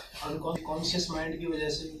अनकॉन्शियस माइंड की वजह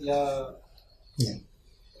से या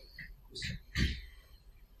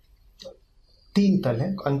तीन तल है,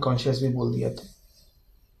 अनकॉन्शियस भी बोल दिया था।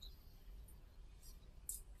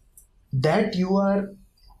 That you are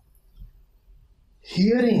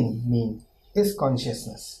hearing me is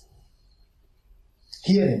consciousness.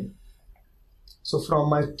 Hearing. So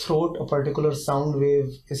from my throat a particular sound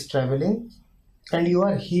wave is traveling and you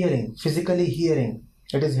are hearing, physically hearing.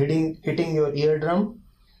 It is hitting your eardrum.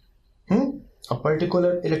 A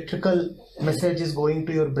particular electrical message is going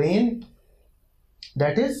to your brain.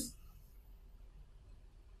 That is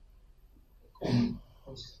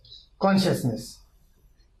consciousness.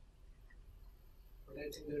 but I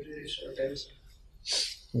think that is attention.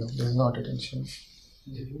 No, there is not attention.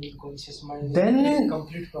 Conscious mind Then is a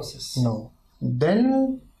complete process. No.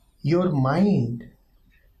 Then your mind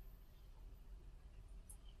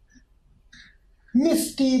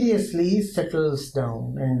mysteriously settles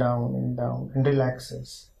down and down and down and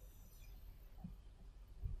relaxes.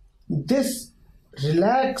 This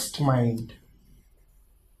relaxed mind,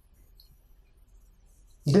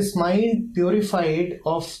 this mind purified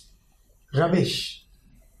of rubbish,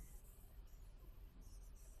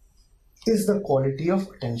 is the quality of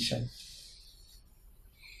attention.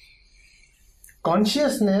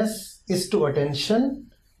 Consciousness is to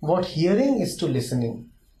attention what hearing is to listening.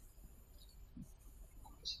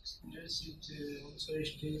 Yes, it also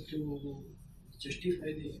is to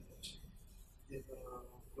justify the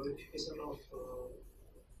qualification of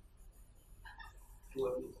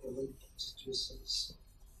situations.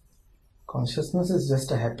 Consciousness is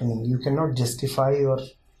just a happening. You cannot justify or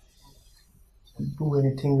do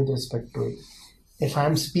anything with respect to it. If I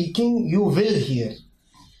am speaking, you will hear.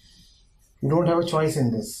 You don't have a choice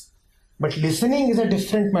in this. But listening is a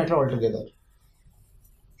different matter altogether.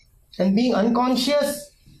 And being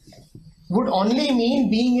unconscious would only mean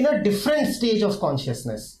being in a different stage of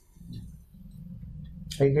consciousness.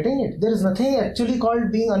 Are you getting it? There is nothing actually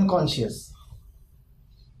called being unconscious.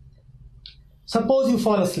 Suppose you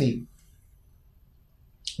fall asleep.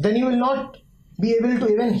 Then you will not be able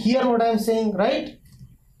to even hear what I am saying, right?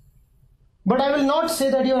 But I will not say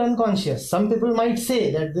that you are unconscious. Some people might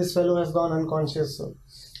say that this fellow has gone unconscious. So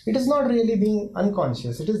it is not really being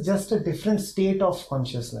unconscious. It is just a different state of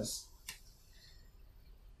consciousness.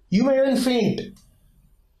 You may even faint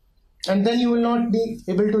and then you will not be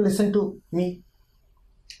able to listen to me.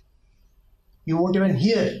 You won't even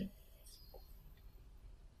hear.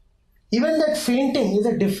 Even that fainting is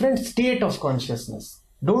a different state of consciousness.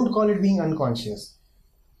 Don't call it being unconscious.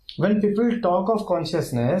 When people talk of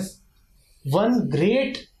consciousness, one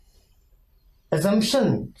great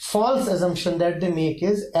assumption, false assumption that they make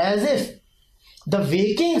is as if the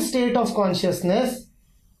waking state of consciousness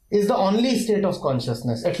is the only state of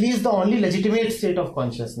consciousness, at least the only legitimate state of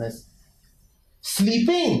consciousness.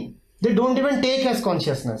 Sleeping, they don't even take as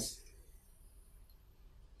consciousness.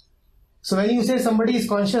 So when you say somebody is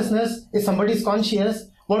consciousness, if somebody is conscious,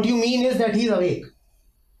 what you mean is that he is awake.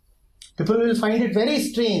 People will find it very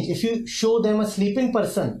strange if you show them a sleeping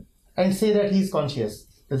person and say that he is conscious.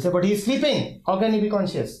 They'll say, but he is sleeping. How can he be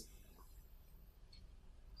conscious?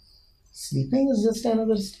 Sleeping is just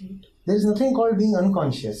another state. There is nothing called being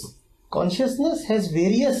unconscious. Consciousness has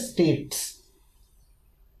various states.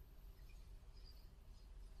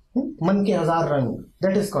 Man ke hazar rang,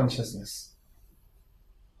 that is consciousness.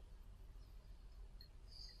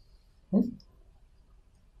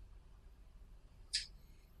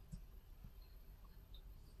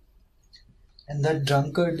 And that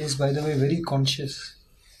drunkard is, by the way, very conscious.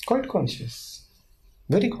 Quite conscious.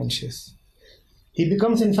 Very conscious. He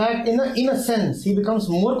becomes, in fact, in a sense, he becomes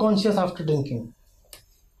more conscious after drinking.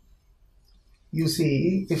 You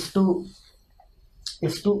see, if to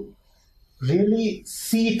really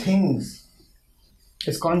see things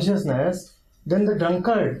is consciousness, then the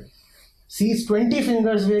drunkard sees 20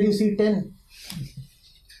 fingers where you see 10.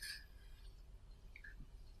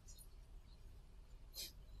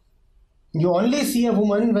 You only see a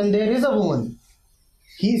woman when there is a woman.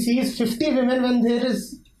 He sees 50 women when there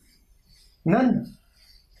is none.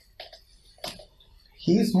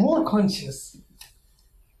 He is more conscious.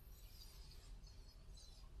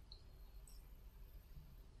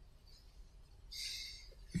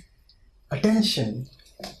 Attention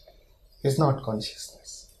is not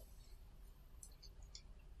consciousness.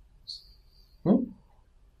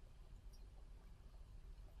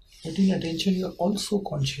 But in attention, you are also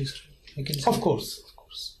conscious. I can say. Of course.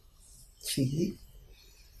 See,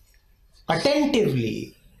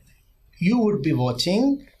 attentively, you would be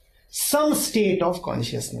watching some state of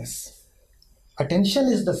consciousness. Attention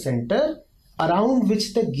is the center around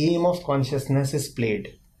which the game of consciousness is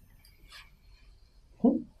played.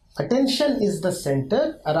 Attention is the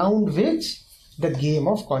center around which the game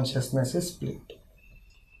of consciousness is played.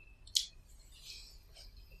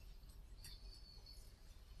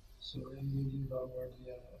 So when using the word,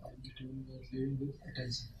 I'm between living with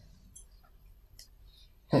attention.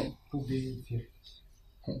 To be fearless.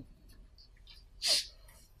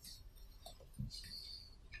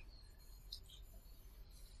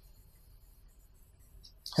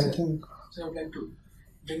 I think So I would like to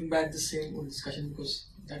bring back the same old discussion because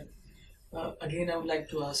that again I would like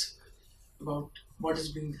to ask about what is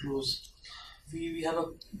being closed. We have a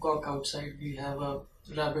cock outside, we have a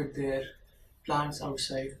rabbit there, plants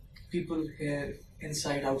outside, people here,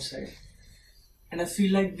 inside, outside. And I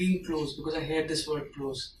feel like being close because I hear this word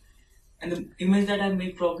close. And the image that I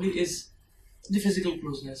make probably is the physical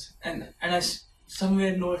closeness. And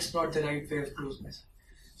somewhere know it's not the right way of closeness.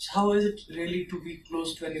 So how is it really to be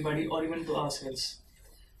close to anybody or even to ourselves?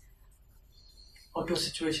 Or to a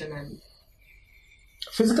situation and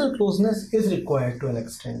physical closeness is required to an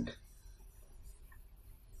extent.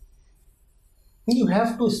 You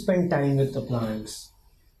have to spend time with the plants.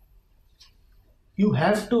 You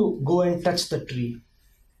have to go and touch the tree.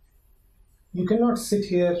 You cannot sit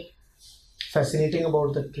here fascinating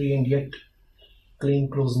about the tree and yet claim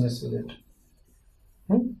closeness with it.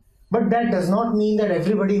 But that does not mean that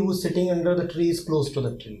everybody who is sitting under the tree is close to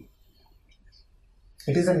the tree.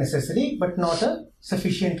 It is a necessary but not a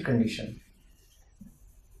sufficient condition.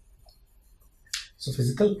 So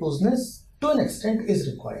physical closeness to an extent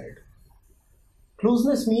is required.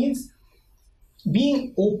 Closeness means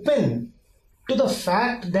being open to the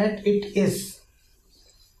fact that it is.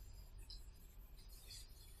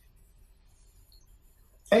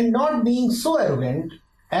 And not being so arrogant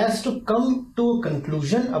as to come to a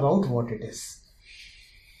conclusion about what it is.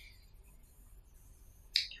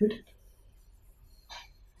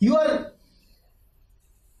 You are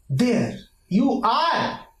there. You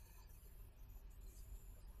are.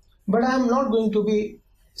 But I am not going to be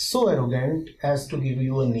so arrogant as to give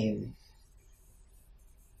you a name.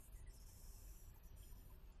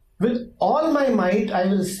 With all my might, I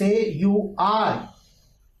will say you are.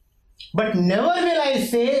 But never will I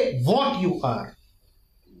say what you are.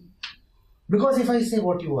 Because if I say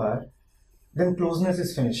what you are, then closeness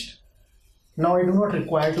is finished. Now I do not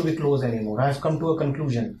require to be close anymore. I have come to a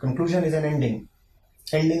conclusion. Conclusion is an ending.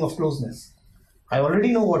 Ending of closeness. I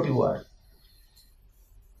already know what you are.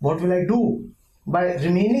 What will I do by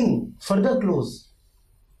remaining further close?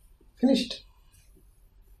 Finished.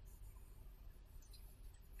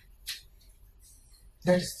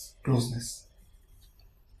 That is closeness.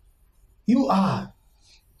 You are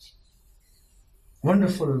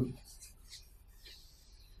wonderful,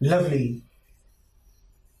 lovely,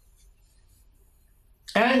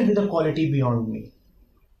 and with a quality beyond me.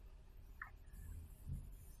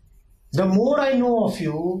 The more I know of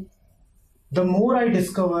you, the more I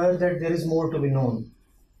discover that there is more to be known.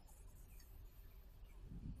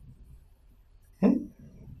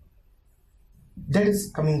 That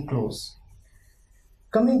is coming close.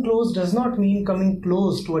 Coming close does not mean coming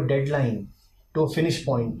close to a deadline, to a finish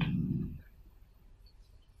point.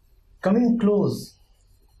 Coming close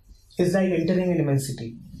is like entering an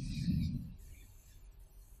immensity.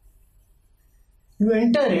 You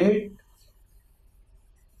enter it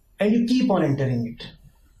and you keep on entering it.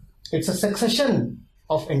 It's a succession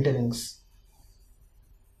of enterings.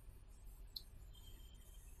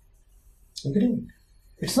 You getting it?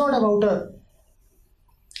 It's not about a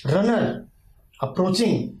runner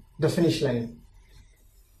approaching the finish line.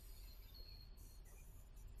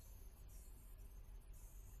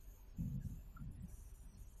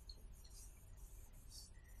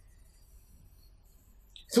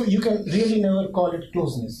 So you can really never call it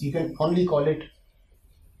closeness. You can only call it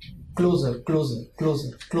closerness.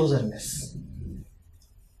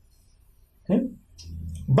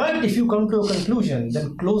 But if you come to a conclusion,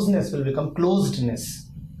 then closeness will become closedness.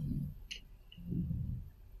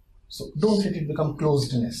 So don't let it become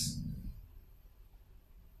closedness.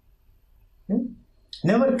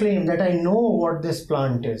 Never claim that I know what this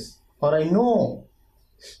plant is, or I know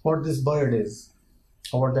what this bird is,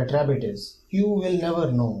 or what that rabbit is. You will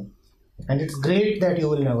never know. And it's great that you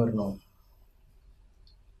will never know.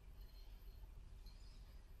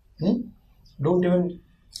 Don't even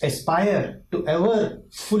aspire to ever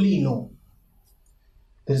fully know.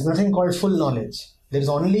 There is nothing called full knowledge. There is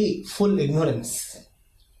only full ignorance.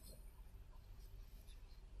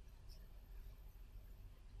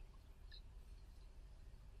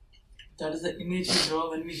 That is the image we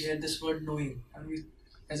draw when we hear this word knowing, and we,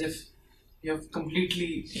 as if you have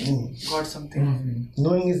completely got something.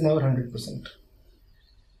 Knowing is never 100%.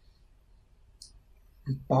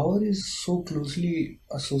 Power is so closely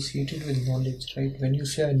associated with knowledge, right? When you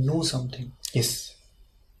say I know something, Yes.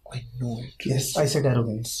 I know it. Yes, I said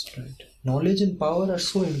arrogance. Right. Knowledge and power are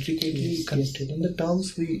so intricately connected. In the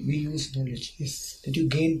terms we use knowledge. Yes. That you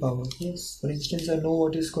gain power. Yes. For instance, I know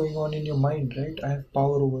what is going on in your mind, right? I have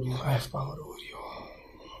power over you. I have power over you.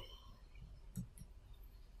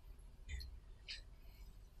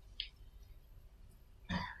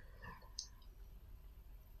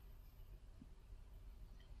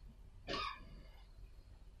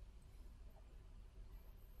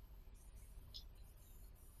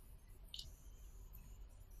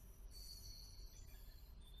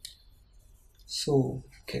 So,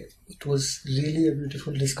 okay, it was really a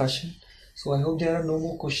beautiful discussion. So I hope there are no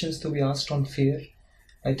more questions to be asked on fear.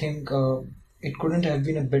 I think it couldn't have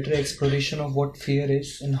been a better exploration of what fear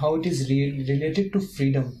is and how it is related to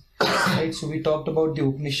freedom. Right? So we talked about the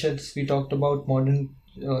Upanishads, we talked about modern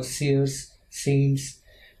seers, saints,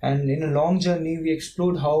 and in a long journey we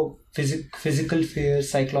explored how physical fear,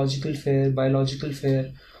 psychological fear, biological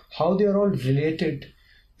fear, how they are all related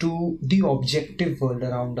to the objective world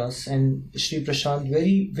around us. And Shri Prashant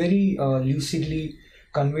very lucidly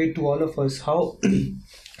conveyed to all of us how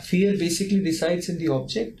fear basically resides in the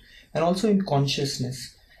object and also in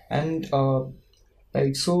consciousness. And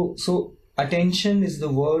right, so attention is the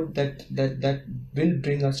word that will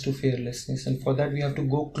bring us to fearlessness, and for that we have to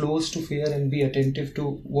go close to fear and be attentive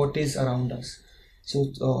to what is around us.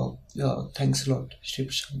 So thanks a lot, Shri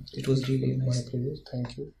Prashant. It was really nice. My pleasure.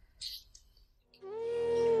 Thank you.